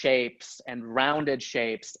fluid shapes and rounded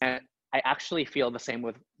shapes. And I actually feel the same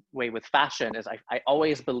way with fashion is I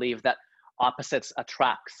always believe that opposites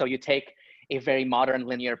attract. So you take a very modern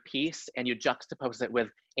linear piece and you juxtapose it with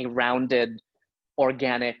a rounded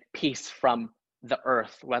organic piece from the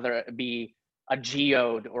earth, whether it be a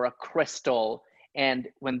geode or a crystal. And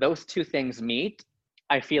when those two things meet,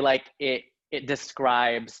 I feel like it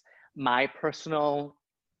describes my personal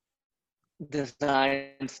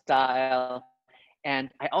design style. And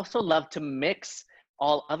I also love to mix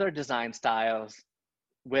all other design styles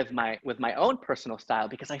with my own personal style,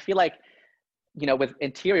 because I feel like, you know, with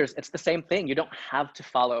interiors, it's the same thing. You don't have to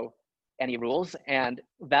follow any rules. And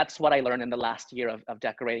that's what I learned in the last year of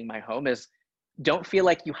decorating my home is don't feel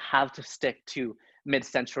like you have to stick to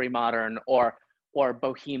mid-century modern or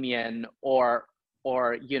bohemian or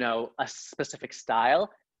you know, a specific style.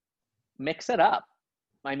 Mix it up.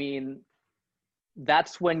 I mean,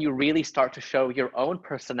 that's when you really start to show your own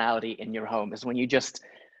personality in your home, is when you just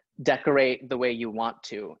decorate the way you want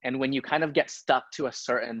to. And when you kind of get stuck to a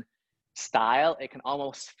certain style, it can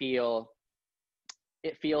almost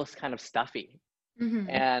it feels kind of stuffy. Mm-hmm.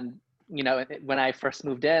 And, you know, when I first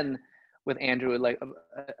moved in with Andrew, like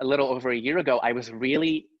a little over a year ago, I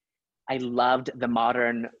loved the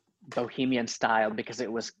modern bohemian style because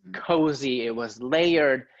it was cozy, it was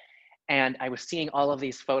layered. And I was seeing all of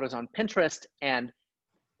these photos on Pinterest, and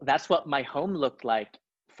that's what my home looked like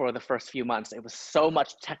for the first few months. It was so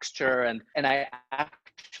much texture, and I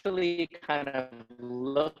actually kind of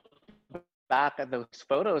looked back at those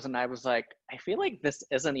photos and I was like, I feel like this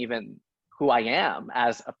isn't even who I am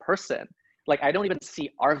as a person. Like, I don't even see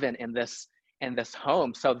Arvin in this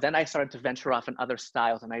home. So then I started to venture off in other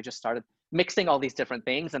styles, and I just started mixing all these different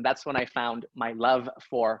things. And that's when I found my love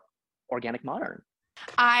for organic modern.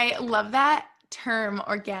 I love that term,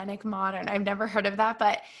 organic modern. I've never heard of that,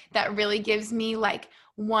 but that really gives me like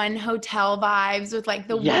one hotel vibes with like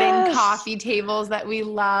the wooden coffee tables that we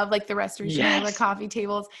love, like the restoration era coffee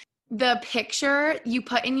tables. The picture you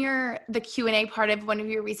put in the Q&A part of one of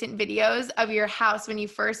your recent videos of your house when you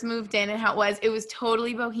first moved in and how it was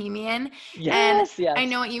totally bohemian. Yes. I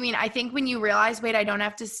know what you mean. I think when you realize, wait, I don't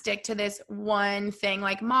have to stick to this one thing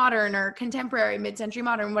like modern or contemporary, mid-century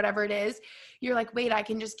modern, whatever it is, you're like, wait, I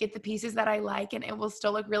can just get the pieces that I like and it will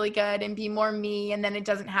still look really good and be more me. And then it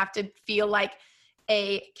doesn't have to feel like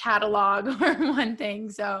a catalog or one thing.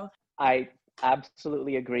 So I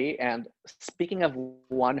absolutely agree. And speaking of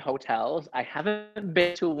one hotels, I haven't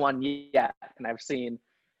been to one yet, and I've seen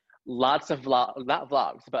lots of not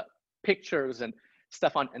vlogs, but pictures and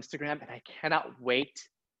stuff on Instagram, and I cannot wait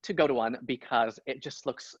to go to one because it just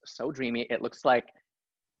looks so dreamy. It looks like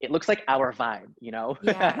our vibe, you know?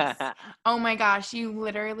 Yes. Oh my gosh, you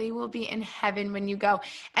literally will be in heaven when you go.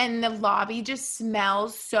 And the lobby just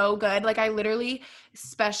smells so good. Like, I literally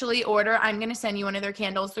specially order, I'm going to send you one of their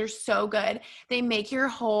candles. They're so good. They make your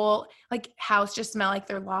whole like house just smell like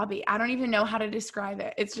their lobby. I don't even know how to describe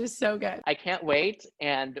it. It's just so good. I can't wait.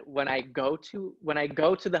 And when I go to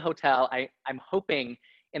the hotel, I'm hoping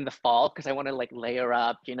in the fall, because I want to like layer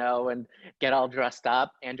up, you know, and get all dressed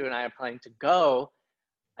up. Andrew and I are planning to go.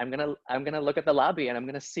 I'm gonna look at the lobby and I'm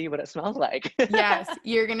gonna see what it smells like. Yes,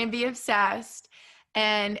 you're gonna be obsessed.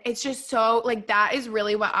 And it's just so like, that is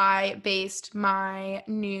really what I based my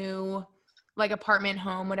new like apartment,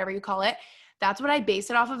 home, whatever you call it. That's what I based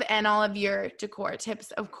it off of, and all of your decor tips,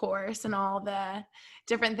 of course, and all the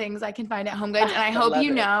different things I can find at HomeGoods. And I hope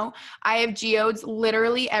you know I have geodes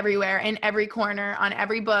literally everywhere, in every corner, on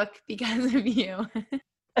every book, because of you.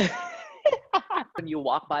 When you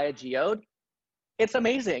walk by a geode, it's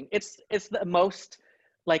amazing. It's the most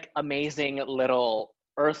like amazing little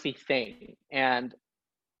earthy thing. And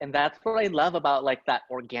that's what I love about like that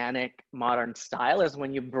organic modern style, is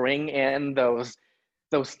when you bring in those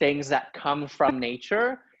things that come from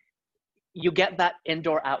nature, you get that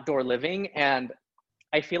indoor outdoor living. And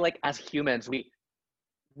I feel like as humans,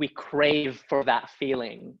 we crave for that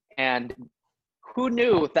feeling. And who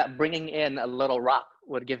knew that bringing in a little rock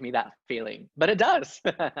would give me that feeling, but it does.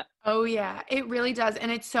 Oh yeah, it really does.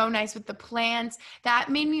 And it's so nice with the plants. That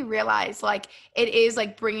made me realize like it is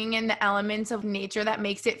like bringing in the elements of nature that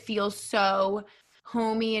makes it feel so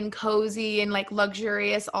homey and cozy and like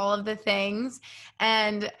luxurious, all of the things.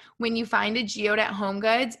 And when you find a geode at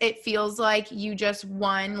HomeGoods, it feels like you just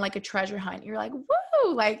won like a treasure hunt. You're like,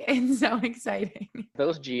 woo, like it's so exciting.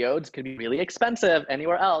 Those geodes could be really expensive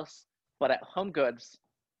anywhere else, but at HomeGoods,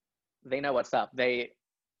 they know what's up. They're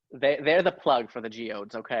the plug for the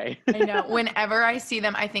geodes, okay? I know. Whenever I see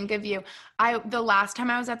them, I think of you. The last time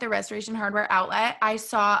I was at the Restoration Hardware outlet, I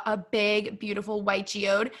saw a big, beautiful white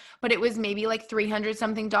geode, but it was maybe like $300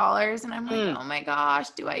 something. And I'm like, oh my gosh,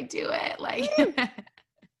 do I do it? Like,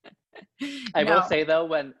 I will say though,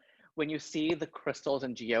 when you see the crystals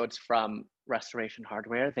and geodes from Restoration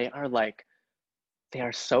Hardware, they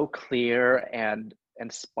are so clear and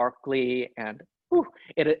sparkly, and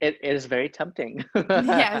it is very tempting.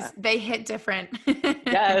 Yes, they hit different.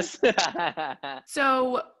 Yes.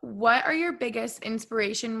 So, what are your biggest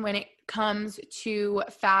inspiration when it comes to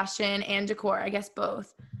fashion and decor? I guess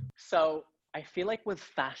both. So I feel like with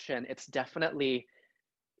fashion, it's definitely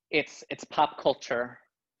it's pop culture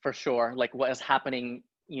for sure. Like what is happening,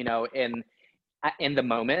 in the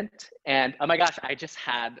moment. And oh my gosh, I just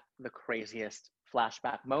had the craziest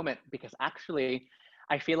flashback moment because actually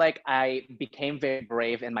I feel like I became very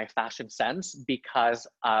brave in my fashion sense because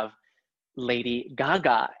of Lady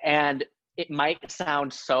Gaga. And it might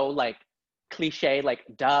sound so like cliche, like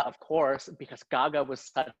duh, of course, because Gaga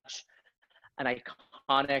was such an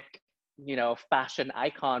iconic, fashion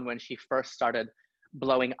icon when she first started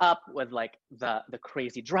blowing up with like the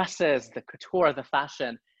crazy dresses, the couture, the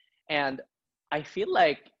fashion. And I feel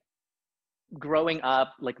like growing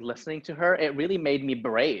up, like listening to her, it really made me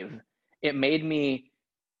brave. It made me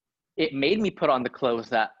it made me put on the clothes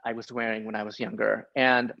that I was wearing when I was younger.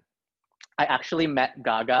 And I actually met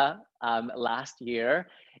Gaga last year.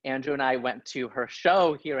 Andrew and I went to her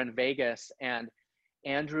show here in Vegas, and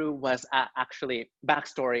Andrew was at, actually,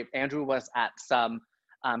 backstory, Andrew was at some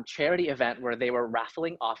charity event where they were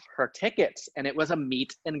raffling off her tickets, and it was a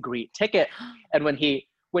meet and greet ticket. And when he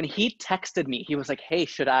texted me, he was like, "Hey,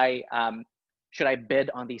 should I bid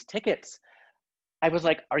on these tickets?" I was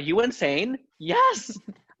like, "Are you insane?" Yes.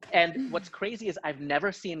 And what's crazy is I've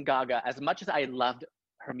never seen Gaga as much as I loved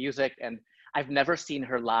her music, and I've never seen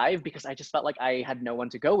her live because I just felt like I had no one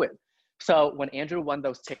to go with. So when Andrew won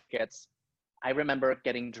those tickets, I remember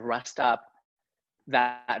getting dressed up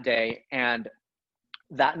that day, and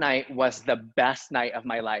that night was the best night of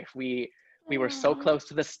my life. We were so close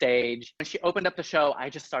to the stage. When she opened up the show, I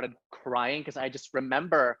just started crying because I just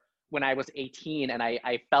remember when I was 18 and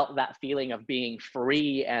I felt that feeling of being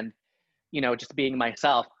free and, just being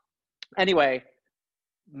myself. Anyway,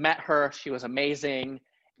 met her. She was amazing.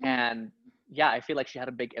 And yeah, I feel like she had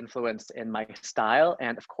a big influence in my style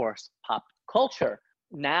and, of course, pop culture.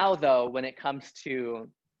 Now, though, when it comes to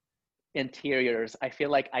interiors, I feel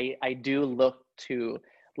like I do look to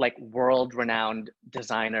like world-renowned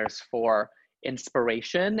designers for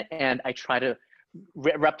inspiration, and I try to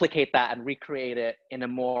replicate that and recreate it in a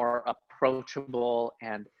more approachable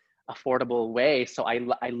and affordable way. So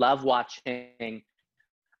I love watching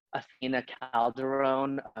Athena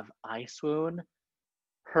Calderon of I Swoon.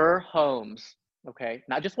 Her homes, okay,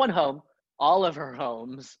 not just one home, all of her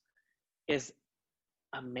homes is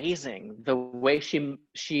amazing. The way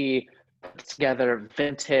she puts together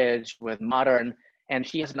vintage with modern, and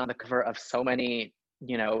she has been on the cover of so many,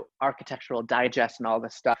 architectural digests and all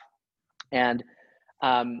this stuff. And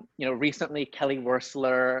recently Kelly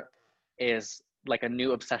Wearstler is like a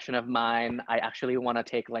new obsession of mine. I actually want to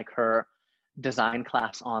take like her design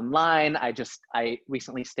class online. I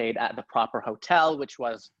recently stayed at the Proper Hotel, which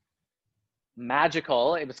was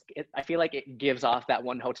magical. I feel like it gives off that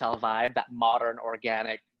one hotel vibe, that modern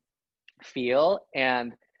organic feel.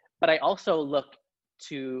 But I also look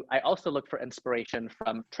for inspiration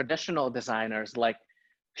from traditional designers like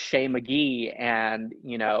Shay McGee and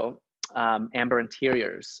Amber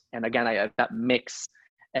Interiors. And again, that mix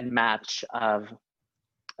and match of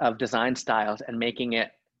design styles and making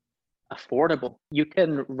it affordable. You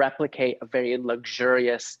can replicate a very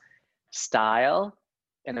luxurious style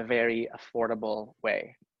in a very affordable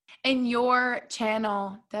way. And your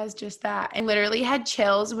channel does just that. I literally had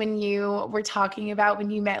chills when you were talking about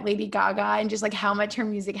when you met Lady Gaga and just like how much her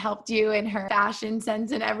music helped you and her fashion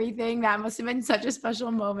sense and everything. That must have been such a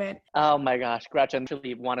special moment. Oh my gosh, Gretchen, I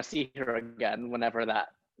actually want to see her again whenever that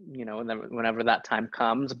time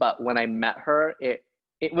comes. But when I met her,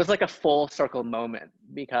 it was like a full circle moment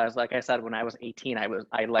because, like I said, when I was 18,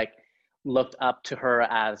 I like looked up to her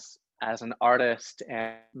as an artist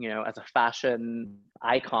and as a fashion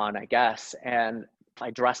icon, I guess. And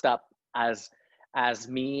I dressed up as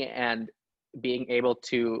me, and being able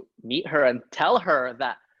to meet her and tell her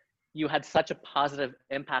that you had such a positive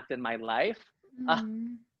impact in my life.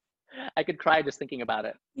 I could cry just thinking about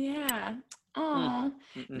it. Yeah. Oh,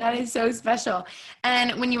 that is so special.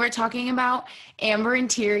 And when you were talking about Amber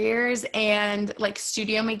Interiors and like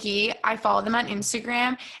Studio McGee, I follow them on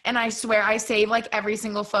Instagram, and I swear I save like every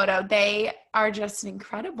single photo. They are just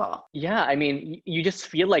incredible. Yeah, I mean, you just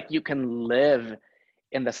feel like you can live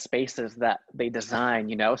in the spaces that they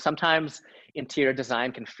design. Sometimes interior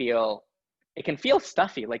design can feel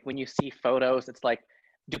stuffy. Like when you see photos, it's like,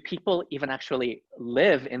 do people even actually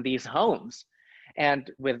live in these homes?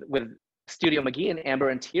 And with Studio McGee and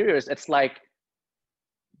Amber Interiors, it's like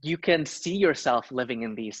you can see yourself living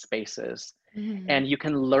in these spaces, and you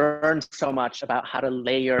can learn so much about how to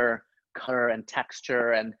layer color and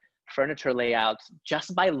texture and furniture layouts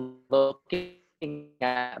just by looking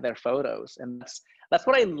at their photos. And that's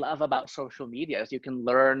what I love about social media, is you can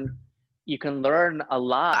learn a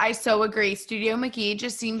lot. I so agree. Studio McGee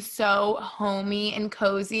just seems so homey and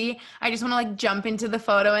cozy. I just want to like jump into the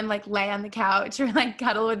photo and like lay on the couch or like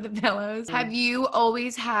cuddle with the pillows. Have you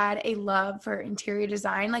always had a love for interior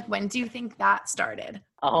design? Like, when do you think that started?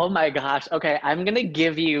 Oh my gosh. Okay, I'm gonna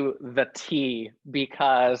give you the tea,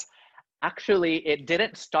 because actually it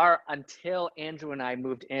didn't start until Andrew and I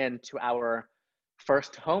moved into our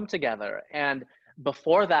first home together. And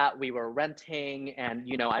before that, we were renting, and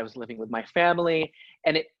I was living with my family,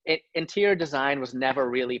 and interior design was never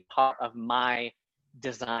really part of my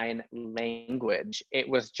design language. It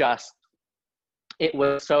was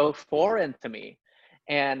so foreign to me.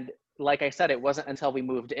 And like I said, it wasn't until we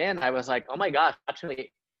moved in, I was like, oh my gosh,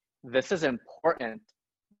 actually, this is important,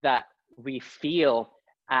 that we feel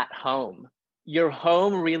at home. Your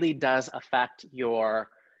home really does affect your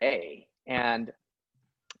day. And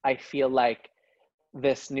I feel like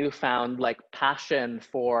this newfound like passion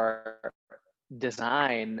for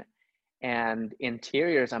design and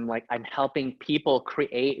interiors, I'm helping people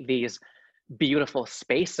create these beautiful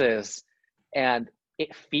spaces, and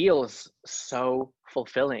it feels so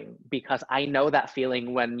fulfilling, because I know that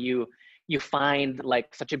feeling when you find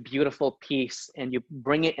like such a beautiful piece and you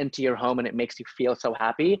bring it into your home and it makes you feel so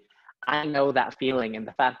happy. I know that feeling, and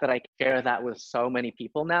the fact that I share that with so many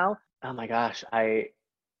people now, oh my gosh, I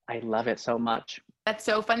love it so much. That's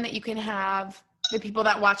so fun that you can have the people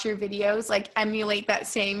that watch your videos like emulate that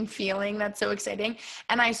same feeling. That's so exciting.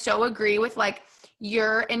 And I so agree with like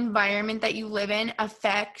your environment that you live in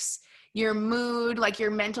affects your mood, like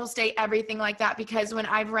your mental state, everything like that. Because when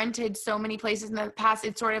I've rented so many places in the past,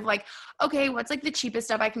 it's sort of like, okay, what's like the cheapest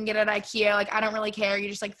stuff I can get at IKEA? Like, I don't really care. You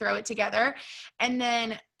just like throw it together. And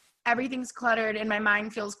then everything's cluttered and my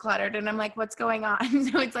mind feels cluttered and I'm like, what's going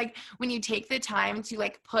on? So it's like when you take the time to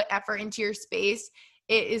like put effort into your space,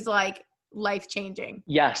 it is like life-changing.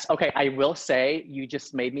 Yes. Okay. I will say, you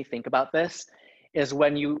just made me think about this, is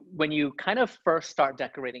when you kind of first start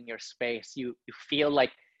decorating your space, you feel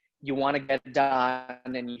like you want to get it done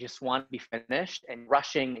and you just want to be finished, and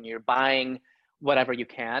rushing, and you're buying whatever you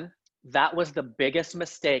can. That was the biggest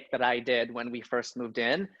mistake that I did when we first moved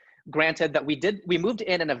in. Granted that we moved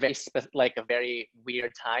in a very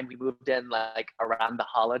weird time. We moved in like around the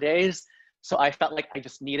holidays. So I felt like I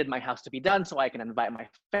just needed my house to be done so I can invite my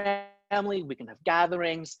family, we can have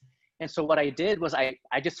gatherings. And so what I did was I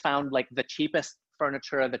just found like the cheapest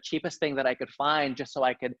furniture, the cheapest thing that I could find, just so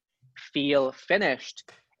I could feel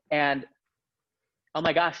finished. And oh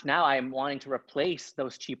my gosh, now I'm wanting to replace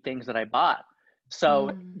those cheap things that I bought.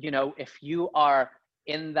 So, if you are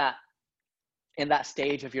in that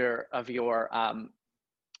stage of your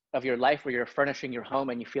life where you're furnishing your home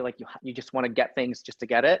and you feel like you just want to get things just to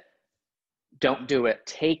get it, don't do it.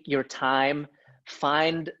 Take your time,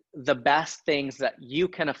 find the best things that you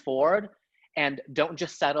can afford, and don't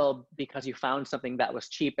just settle because you found something that was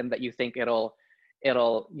cheap and that you think it'll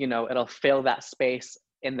fill that space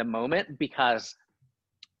in the moment, because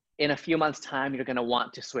in a few months' time, you're going to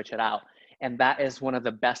want to switch it out. And that is one of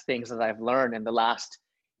the best things that I've learned in the last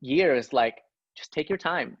year, is like, just take your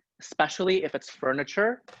time, especially if it's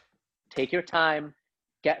furniture. Take your time,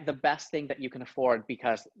 get the best thing that you can afford,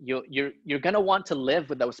 because you're going to want to live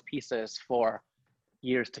with those pieces for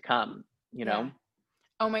years to come, Yeah.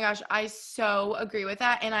 Oh my gosh, I so agree with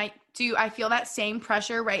that. And I feel that same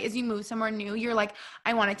pressure, right? As you move somewhere new, you're like,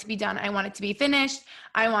 I want it to be done. I want it to be finished.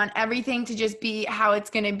 I want everything to just be how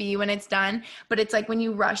it's going to be when it's done. But it's like when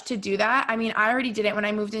you rush to do that, I mean, I already did it when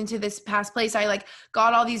I moved into this past place. I like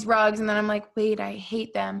got all these rugs and then I'm like, wait, I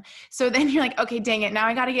hate them. So then you're like, okay, dang it. Now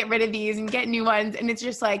I got to get rid of these and get new ones. And it's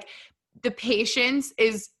just like the patience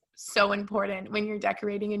is so important when you're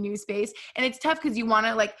decorating a new space. And it's tough because you want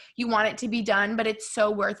it to be done, but it's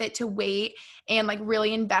so worth it to wait and like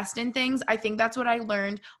really invest in things. I think that's what I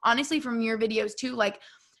learned honestly from your videos too. Like,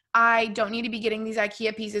 I don't need to be getting these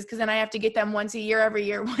IKEA pieces because then I have to get them once a year every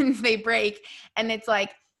year once they break. And it's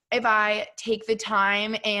like, if I take the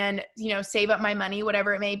time and, save up my money,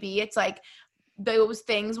 whatever it may be, it's like those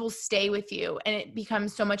things will stay with you and it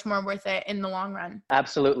becomes so much more worth it in the long run.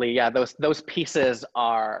 Absolutely. Yeah. Those pieces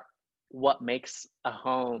are what makes a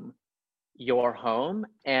home your home.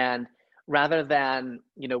 And rather than,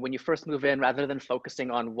 when you first move in, rather than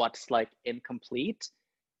focusing on what's like incomplete,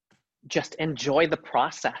 just enjoy the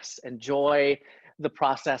process. Enjoy the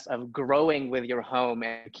process of growing with your home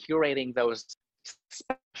and curating those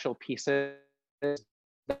special pieces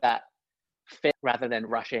that fit, rather than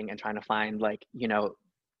rushing and trying to find like,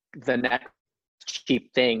 the next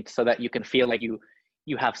cheap thing so that you can feel like you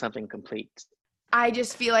have something complete. I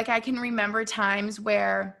just feel like I can remember times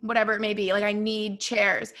where whatever it may be, like I need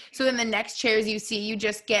chairs. So then the next chairs you see, you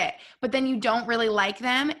just get, but then you don't really like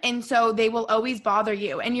them. And so they will always bother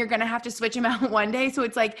you and you're going to have to switch them out one day. So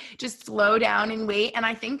it's like, just slow down and wait. And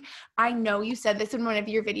I know you said this in one of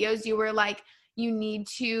your videos, you were like, you need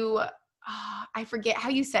to, I forget how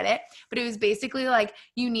you said it, but it was basically like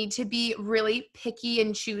you need to be really picky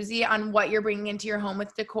and choosy on what you're bringing into your home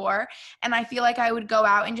with decor. And I feel like I would go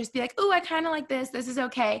out and just be like, oh, I kind of like this. This is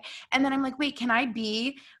okay. And then I'm like, wait, can I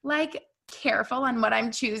be like careful on what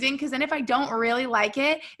I'm choosing? Because then if I don't really like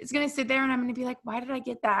it, it's going to sit there and I'm going to be like, why did I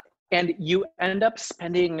get that? And you end up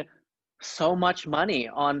spending so much money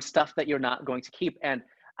on stuff that you're not going to keep. And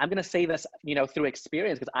I'm going to say this, through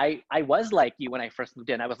experience, because I was like you when I first moved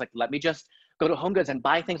in. I was like, let me just go to HomeGoods and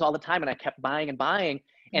buy things all the time. And I kept buying and buying.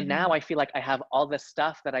 And now I feel like I have all this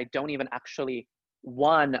stuff that I don't even actually,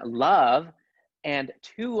 one, love. And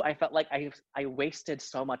two, I felt like I wasted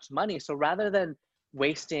so much money. So rather than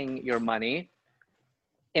wasting your money,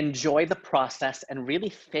 enjoy the process and really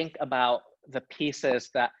think about the pieces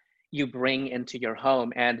that you bring into your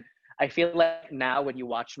home. And I feel like now when you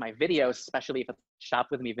watch my videos, especially if it's a shop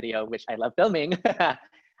with me video, which I love filming,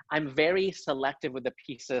 I'm very selective with the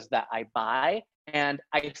pieces that I buy. And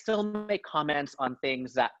I still make comments on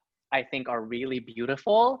things that I think are really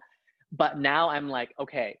beautiful. But now I'm like,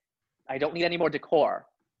 okay, I don't need any more decor.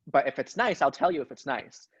 But if it's nice, I'll tell you if it's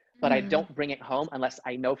nice. But I don't bring it home unless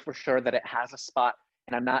I know for sure that it has a spot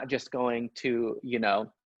and I'm not just going to,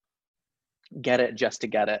 get it just to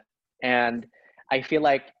get it. And I feel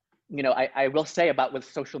like, I will say about with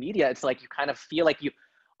social media, it's like you kind of feel like you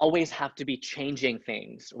always have to be changing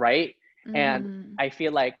things, right? And I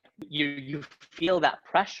feel like you feel that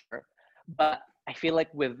pressure, but I feel like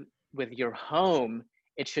with your home,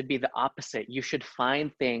 it should be the opposite. You should find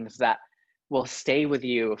things that will stay with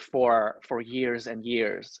you for years and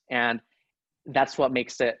years. And that's what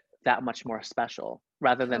makes it that much more special,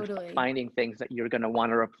 rather than finding things that you're going to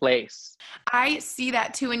want to replace. I see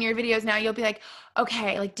that too in your videos now. You'll be like,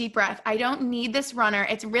 okay, like deep breath. I don't need this runner.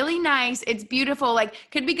 It's really nice. It's beautiful. Like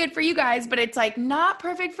could be good for you guys, but it's like not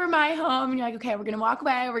perfect for my home. And you're like, okay, we're going to walk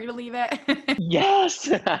away. We're going to leave it. Yes.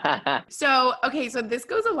 So this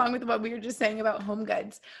goes along with what we were just saying about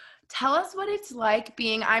HomeGoods. Tell us what it's like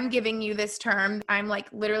being, I'm giving you this term. I'm like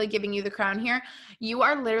literally giving you the crown here. You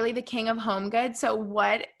are literally the king of HomeGoods. So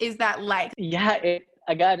what is that like? Yeah,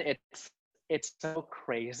 it's so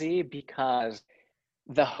crazy because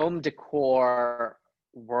the home decor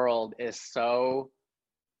world is so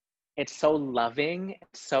loving,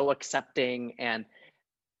 so accepting, and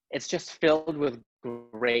it's just filled with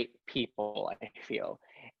great people, I feel.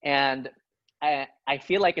 And I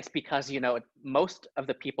feel like it's because, most of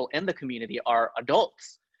the people in the community are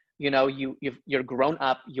adults. You're grown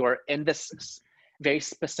up, you're in this very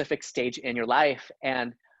specific stage in your life.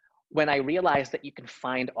 And when I realized that you can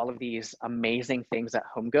find all of these amazing things at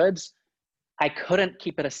HomeGoods, I couldn't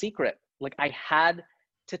keep it a secret. Like I had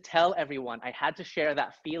to tell everyone, I had to share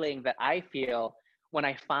that feeling that I feel when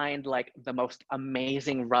I find like the most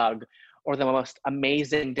amazing rug or the most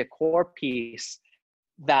amazing decor piece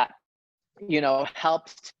that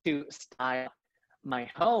helps to style my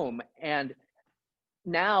home. And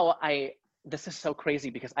now this is so crazy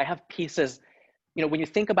because I have pieces, when you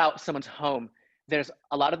think about someone's home, there's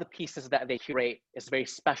a lot of the pieces that they curate is very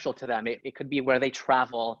special to them. It could be where they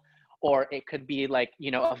travel, or it could be like,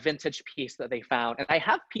 a vintage piece that they found. And I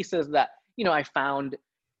have pieces that, I found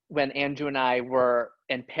when Andrew and I were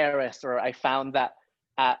in Paris, or I found that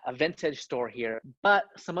at a vintage store here. But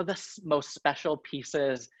some of the most special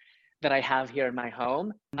pieces that I have here in my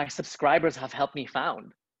home, my subscribers have helped me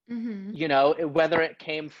found, whether it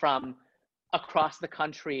came from across the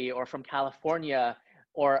country or from California,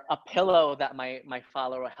 or a pillow that my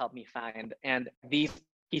follower helped me find. And these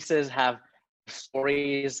pieces have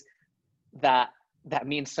stories that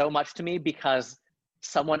mean so much to me because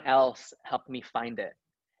someone else helped me find it.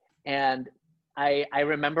 And I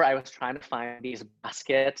remember I was trying to find these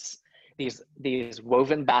baskets, these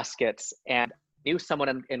woven baskets, and knew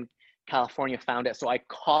someone in California found it. So I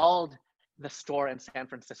called the store in San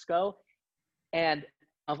Francisco, and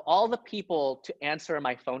of all the people to answer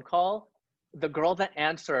my phone call, the girl that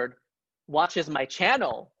answered watches my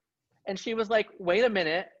channel. And she was like, wait a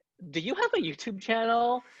minute, do you have a YouTube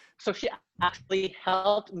channel? So she actually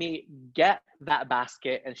helped me get that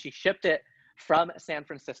basket, and she shipped it from San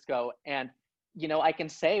Francisco. And, I can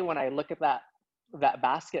say when I look at that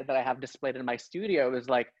basket that I have displayed in my studio, is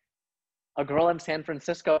like, a girl in San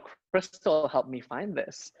Francisco, Crystal, helped me find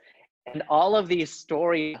this. And all of these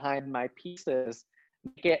stories behind my pieces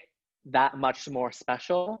make it that much more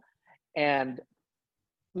special. And,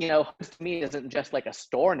 you know, to me isn't just like a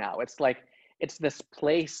store now. It's like, it's this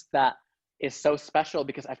place that is so special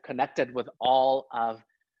because I've connected with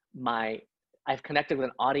I've connected with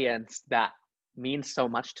an audience that means so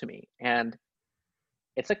much to me. And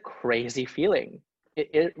it's a crazy feeling.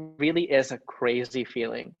 It really is a crazy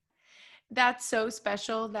feeling. That's so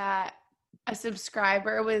special that a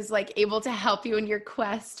subscriber was like able to help you in your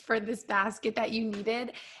quest for this basket that you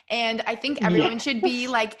needed. And I think everyone should be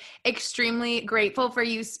like extremely grateful for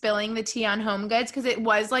you spilling the tea on Home Goods, because it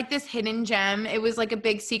was like this hidden gem. It was like a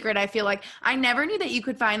big secret. I feel like I never knew that you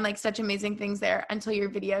could find like such amazing things there until your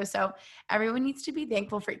video. So everyone needs to be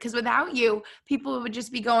thankful for it, because without you, people would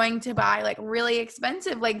just be going to buy like really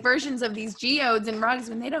expensive like versions of these geodes and rugs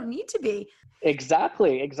when they don't need to be.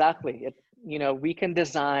 Exactly. You know, we can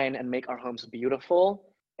design and make our homes beautiful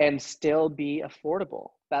and still be affordable.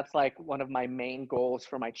 That's like one of my main goals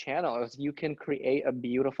for my channel is you can create a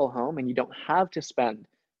beautiful home and you don't have to spend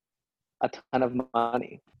a ton of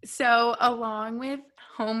money. So along with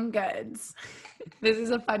Home Goods, this is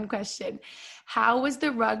a fun question. How was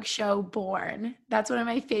the rug show born? That's one of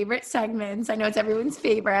my favorite segments. I know it's everyone's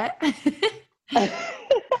favorite.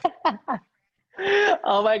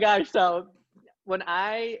 Oh my gosh. So when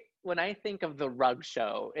I think of the rug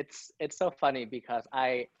show, it's so funny because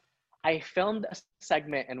I filmed a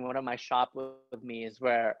segment in one of my shop with me's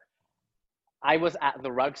where I was at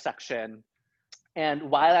the rug section, and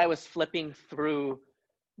while I was flipping through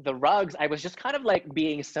the rugs, I was just kind of like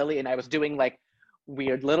being silly, and I was doing like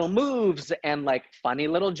weird little moves and like funny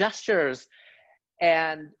little gestures.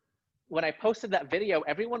 And when I posted that video,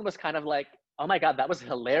 everyone was kind of like, oh my God, that was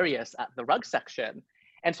hilarious at the rug section.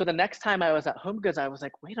 And so the next time I was at Home Goods, I was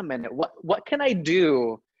like, wait a minute, what can I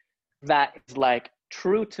do that is like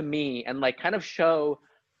true to me and like kind of show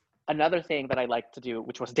another thing that I like to do,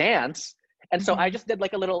 which was dance. And so I just did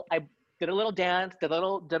like I did a little dance, did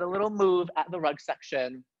a little move at the rug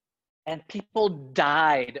section, and people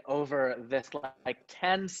died over this like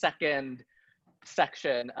 10-second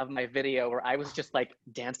section of my video where I was just like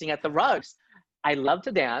dancing at the rugs. I love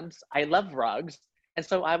to dance. I love rugs. And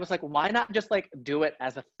so I was like, why not just like do it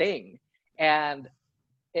as a thing? And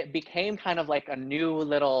it became kind of like a new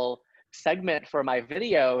little segment for my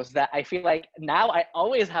videos that I feel like now I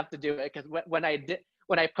always have to do it, because when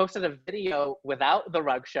I posted a video without the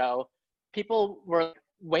rug show, people were like,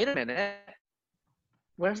 wait a minute,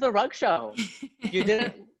 where's the rug show? You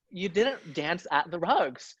didn't dance at the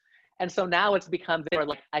rugs. And so now it's become where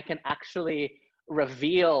like I can actually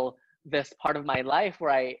reveal this part of my life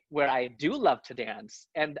where I do love to dance.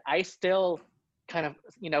 And I still kind of,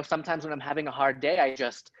 you know, sometimes when I'm having a hard day, I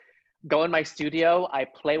just go in my studio, I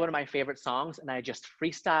play one of my favorite songs, and I just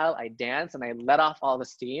freestyle, I dance, and I let off all the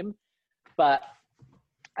steam. But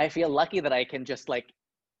I feel lucky that I can just like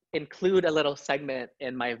include a little segment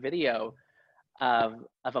in my video of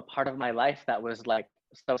a part of my life that was like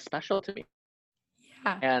so special to me.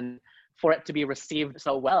 Yeah. And for it to be received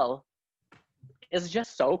so well is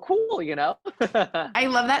just so cool, you know? I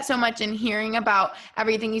love that so much. And hearing about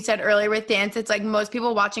everything you said earlier with dance, it's like most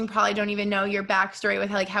people watching probably don't even know your backstory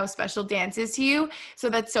with like how special dance is to you. So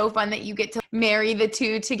that's so fun that you get to marry the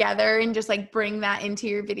two together and just like bring that into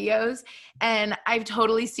your videos. And I've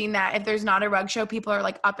totally seen that. If there's not a rug show, people are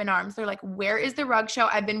like up in arms. They're like, where is the rug show?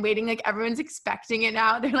 I've been waiting. Like everyone's expecting it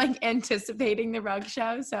now. They're like anticipating the rug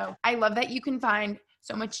show. So I love that you can find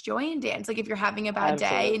so much joy in dance. Like if you're having a bad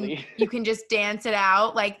day and you can just dance it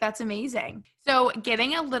out, like that's amazing. So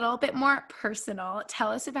getting a little bit more personal,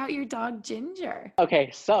 tell us about your dog, Ginger. Okay,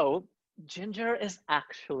 so Ginger is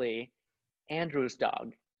actually Andrew's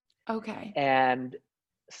dog. Okay. And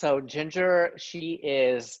so Ginger, she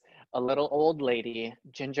is a little old lady.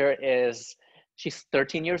 She's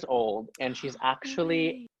 13 years old, and she's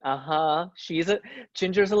actually,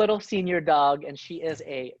 Ginger's a little senior dog, and she is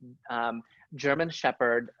a German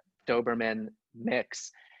Shepherd Doberman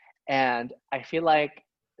mix. And I feel like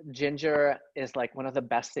Ginger is like one of the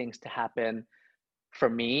best things to happen for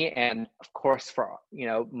me. And of course, for, you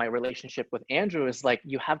know, my relationship with Andrew is like,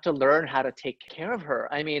 you have to learn how to take care of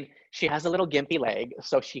her. I mean, she has a little gimpy leg,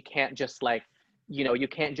 so she can't just like, you know, you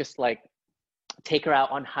can't just like take her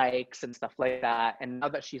out on hikes and stuff like that. And now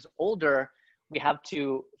that she's older, we have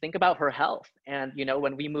to think about her health. And, you know,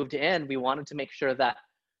 when we moved in, we wanted to make sure that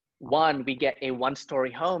one, we get a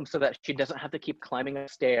one-story home so that she doesn't have to keep climbing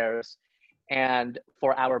upstairs. And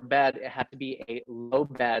for our bed, it had to be a low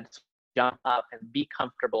bed, so jump up and be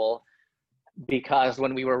comfortable. Because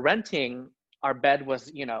when we were renting, our bed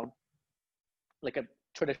was, you know, like a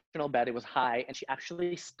traditional bed. It was high, and she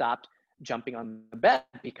actually stopped jumping on the bed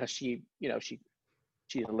because she, you know, she's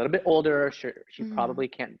a little bit older. She probably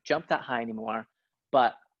can't jump that high anymore.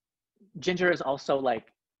 But Ginger is also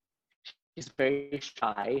like, she's very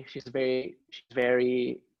shy. She's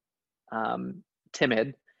very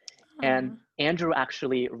timid. And Andrew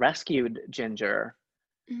actually rescued Ginger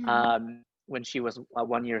when she was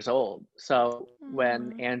 1 year old. So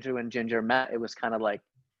when Andrew and Ginger met, it was kind of like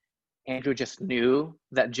Andrew just knew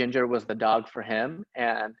that Ginger was the dog for him.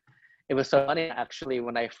 And it was so funny, actually,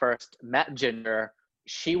 when I first met Ginger,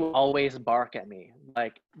 she would always bark at me,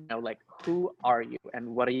 like, you know, like, who are you and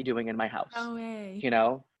what are you doing in my house? No way. You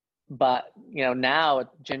know, but, you know, now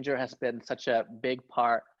Ginger has been such a big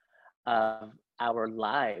part of our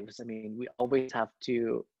lives. I mean, we always have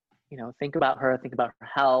to, you know, think about her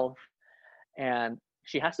health, and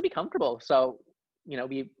she has to be comfortable. So, you know,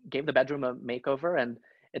 we gave the bedroom a makeover, and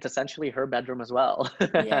it's essentially her bedroom as well.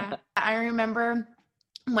 Yeah. I remember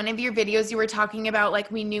one of your videos, you were talking about, like,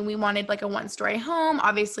 we knew we wanted like a 1-story home.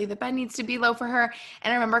 Obviously the bed needs to be low for her.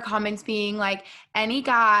 And I remember comments being like, any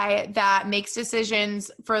guy that makes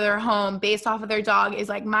decisions for their home based off of their dog is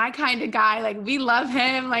like my kind of guy. Like, we love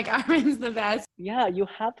him. Like, Arvin's the best. Yeah, you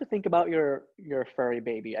have to think about your furry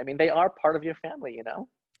baby. I mean, they are part of your family, you know?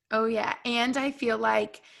 Oh yeah. And I feel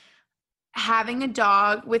like having a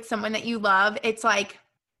dog with someone that you love, it's like,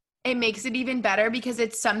 it makes it even better because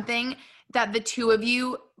it's something that the two of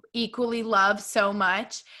you equally love so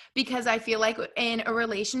much. Because I feel like in a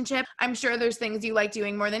relationship, I'm sure there's things you like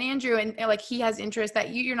doing more than Andrew, and like he has interests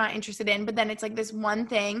that you're not interested in, but then it's like this one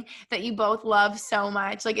thing that you both love so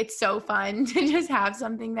much. Like, it's so fun to just have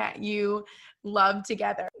something that you love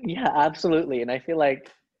together. Yeah, absolutely. And I feel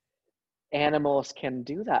like animals can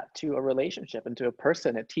do that to a relationship and to a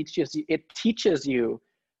person. It teaches you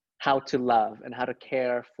how to love and how to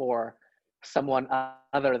care for someone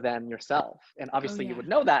other than yourself. And obviously you would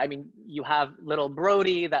know that. I mean, you have little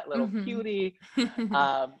Brody, that little cutie.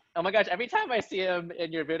 Oh my gosh, every time I see him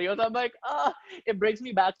in your videos, I'm like, it brings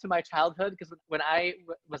me back to my childhood. Because when I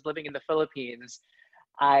was living in the Philippines,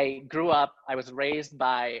 I was raised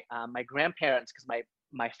by my grandparents, because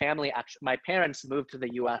my parents moved to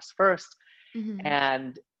the US first.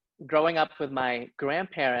 And growing up with my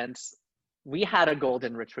grandparents, we had a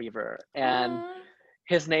golden retriever, and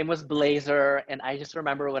his name was Blazer. And I just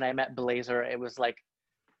remember when I met Blazer, it was like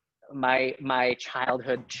my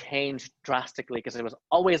childhood changed drastically, because it was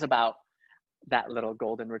always about that little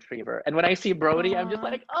golden retriever. And when I see Brody, I'm just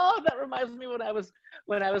like, oh, that reminds me when I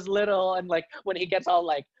was little. And like when he gets all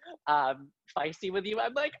like feisty with you,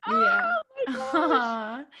 I'm like, oh my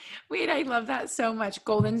gosh. Wait, I love that so much.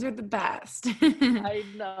 Goldens are the best. I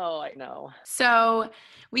know. So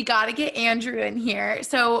we got to get Andrew in here.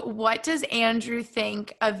 So what does Andrew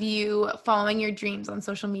think of you following your dreams on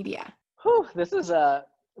social media? Whew, this is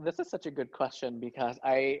such a good question, because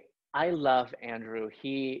I love Andrew.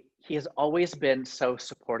 He has always been so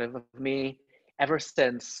supportive of me ever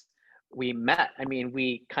since we met. I mean,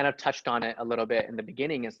 we kind of touched on it a little bit in the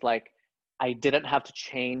beginning. It's like, I didn't have to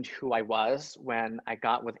change who I was when I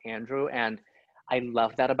got with Andrew. And I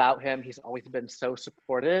love that about him. He's always been so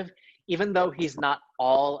supportive, even though he's not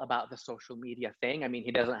all about the social media thing. I mean,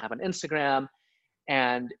 he doesn't have an Instagram,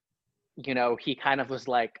 and, you know, he kind of was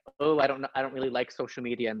like, oh, I don't really like social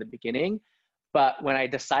media in the beginning. But when I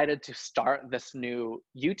decided to start this new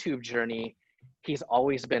YouTube journey, he's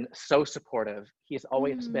always been so supportive. He's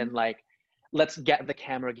always been like, let's get the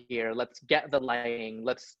camera gear, let's get the lighting,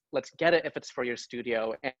 let's get it if it's for your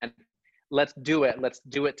studio, and let's do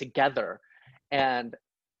it together. And,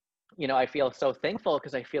 you know, I feel so thankful,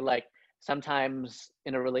 because I feel like sometimes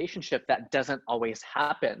in a relationship that doesn't always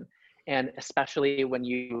happen. And especially when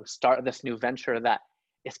you start this new venture that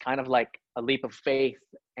is kind of like a leap of faith,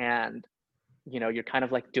 and, you know, you're kind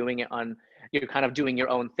of like doing your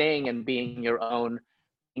own thing and being your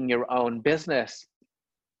own business.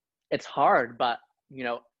 It's hard, but, you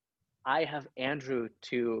know, I have Andrew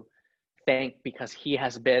to thank, because he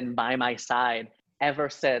has been by my side ever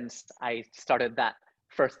since I started that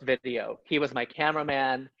first video. He was my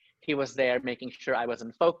cameraman. He was there making sure I was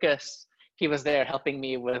in focus. He was there helping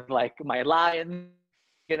me with like my lines,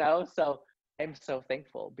 you know? So I'm so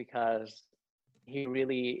thankful, because he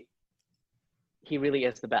really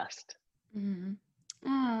is the best.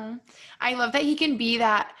 I love that he can be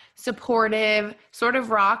that supportive sort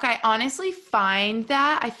of rock. I honestly find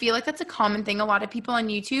that I feel like that's a common thing. A lot of people on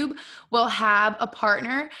YouTube will have a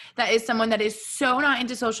partner that is someone that is so not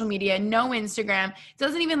into social media, no Instagram,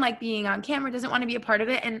 doesn't even like being on camera, doesn't want to be a part of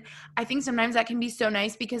it. And I think sometimes that can be so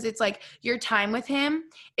nice because it's like your time with him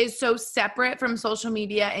is so separate from social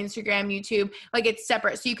media, Instagram, YouTube. Like it's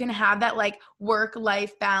separate. So you can have that like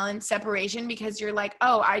work-life balance separation because you're like,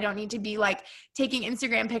 oh, I don't need to be like taking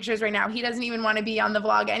Instagram pictures right now. He doesn't even want to be on the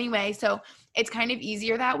vlog anyway. So it's kind of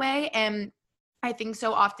easier that way. And I think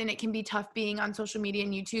so often it can be tough being on social media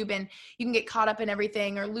and YouTube, and you can get caught up in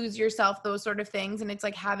everything or lose yourself, those sort of things. And it's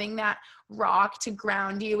like having that rock to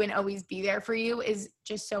ground you and always be there for you is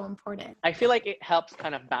just so important. I feel like it helps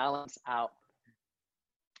kind of balance out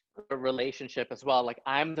the relationship as well. Like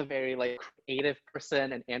I'm the very like creative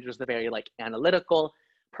person and Andrew's the very like analytical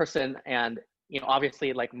person. And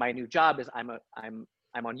obviously like my new job is I'm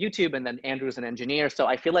on YouTube, and then Andrew's an engineer. So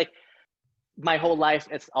I feel like my whole life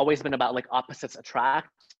it's always been about like opposites attract,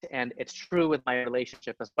 and it's true with my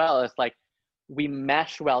relationship as well. It's like we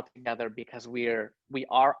mesh well together because we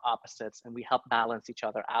are opposites and we help balance each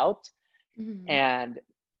other out. Mm-hmm. And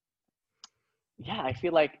yeah, I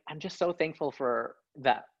feel like I'm just so thankful for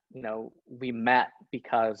that. We met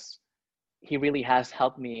because he really has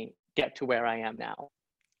helped me get to where I am now.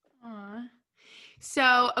 Aww.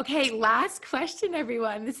 So, okay, last question,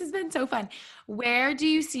 everyone. This has been so fun. Where do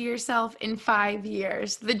you see yourself in 5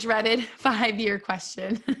 years? The dreaded 5-year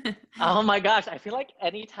question. Oh my gosh. I feel like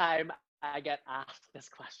anytime I get asked this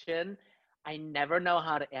question, I never know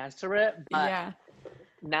how to answer it. But yeah.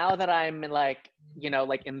 Now that I'm like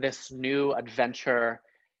in this new adventure,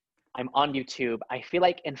 I'm on YouTube, I feel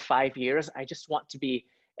like in 5 years, I just want to be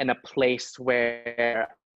in a place where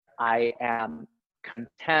I am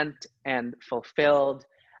content and fulfilled.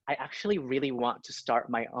 I actually really want to start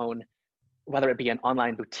my own, whether it be an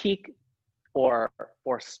online boutique or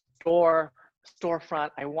storefront.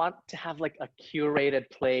 I want to have like a curated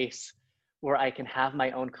place where I can have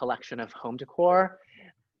my own collection of home decor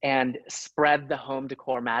and spread the home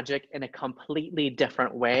decor magic in a completely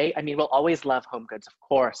different way. I mean, we'll always love home goods, of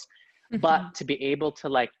course, but to be able to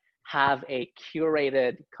like have a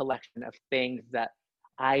curated collection of things that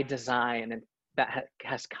I design and that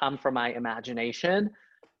has come from my imagination,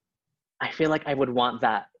 I feel like I would want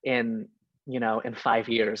that in 5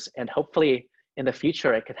 years, and hopefully in the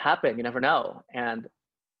future it could happen. You never know. And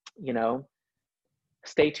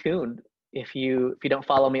stay tuned. If you don't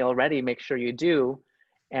follow me already, make sure you do,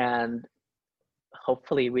 and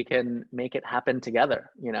hopefully we can make it happen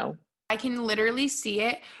together. I can literally see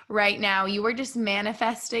it right now. You were just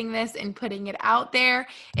manifesting this and putting it out there.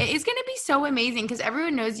 It is going to be so amazing because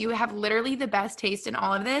everyone knows you have literally the best taste in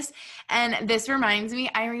all of this. And this reminds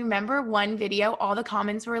me, I remember one video, all the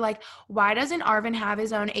comments were like, why doesn't Arvin have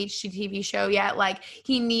his own HGTV show yet? Like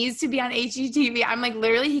he needs to be on HGTV. I'm like,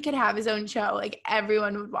 literally he could have his own show. Like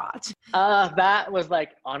everyone would watch. That was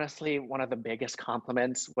like, honestly, one of the biggest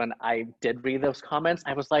compliments when I did read those comments.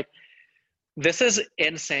 I was like, this is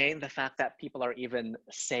insane, the fact that people are even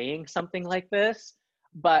saying something like this,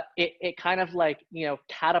 but it kind of like,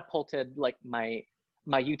 catapulted like my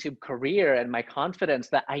YouTube career and my confidence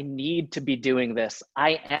that I need to be doing this.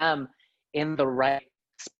 I am in the right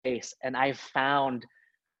space and I've found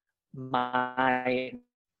my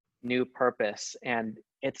new purpose, and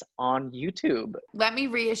it's on YouTube. Let me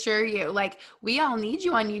reassure you, like we all need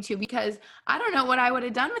you on YouTube because I don't know what I would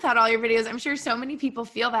have done without all your videos. I'm sure so many people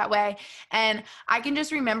feel that way. And I can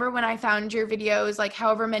just remember when I found your videos, like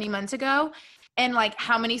however many months ago, and like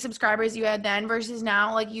how many subscribers you had then versus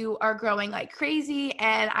now, like you are growing like crazy.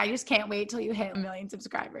 And I just can't wait till you hit 1 million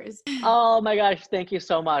subscribers. Oh my gosh. Thank you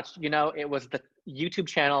so much. It was the YouTube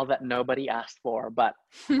channel that nobody asked for, but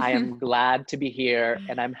I am glad to be here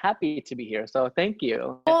and I'm happy to be here. So thank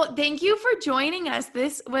you. Well, thank you for joining us.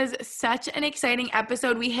 This was such an exciting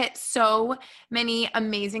episode. We hit so many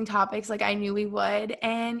amazing topics like I knew we would.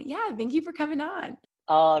 And yeah, thank you for coming on.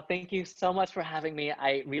 Oh, thank you so much for having me.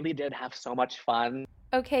 I really did have so much fun.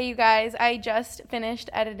 Okay, you guys, I just finished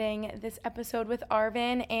editing this episode with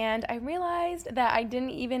Arvin, and I realized that I didn't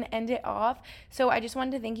even end it off. So I just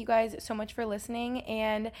wanted to thank you guys so much for listening,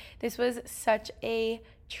 and this was such a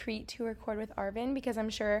treat to record with Arvin because I'm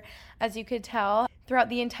sure, as you could tell, throughout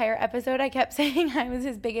the entire episode, I kept saying I was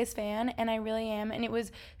his biggest fan, and I really am, and it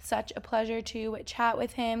was such a pleasure to chat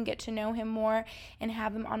with him, get to know him more, and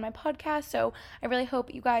have him on my podcast. So I really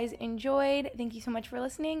hope you guys enjoyed. Thank you so much for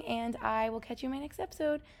listening, and I will catch you in my next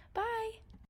episode. Bye!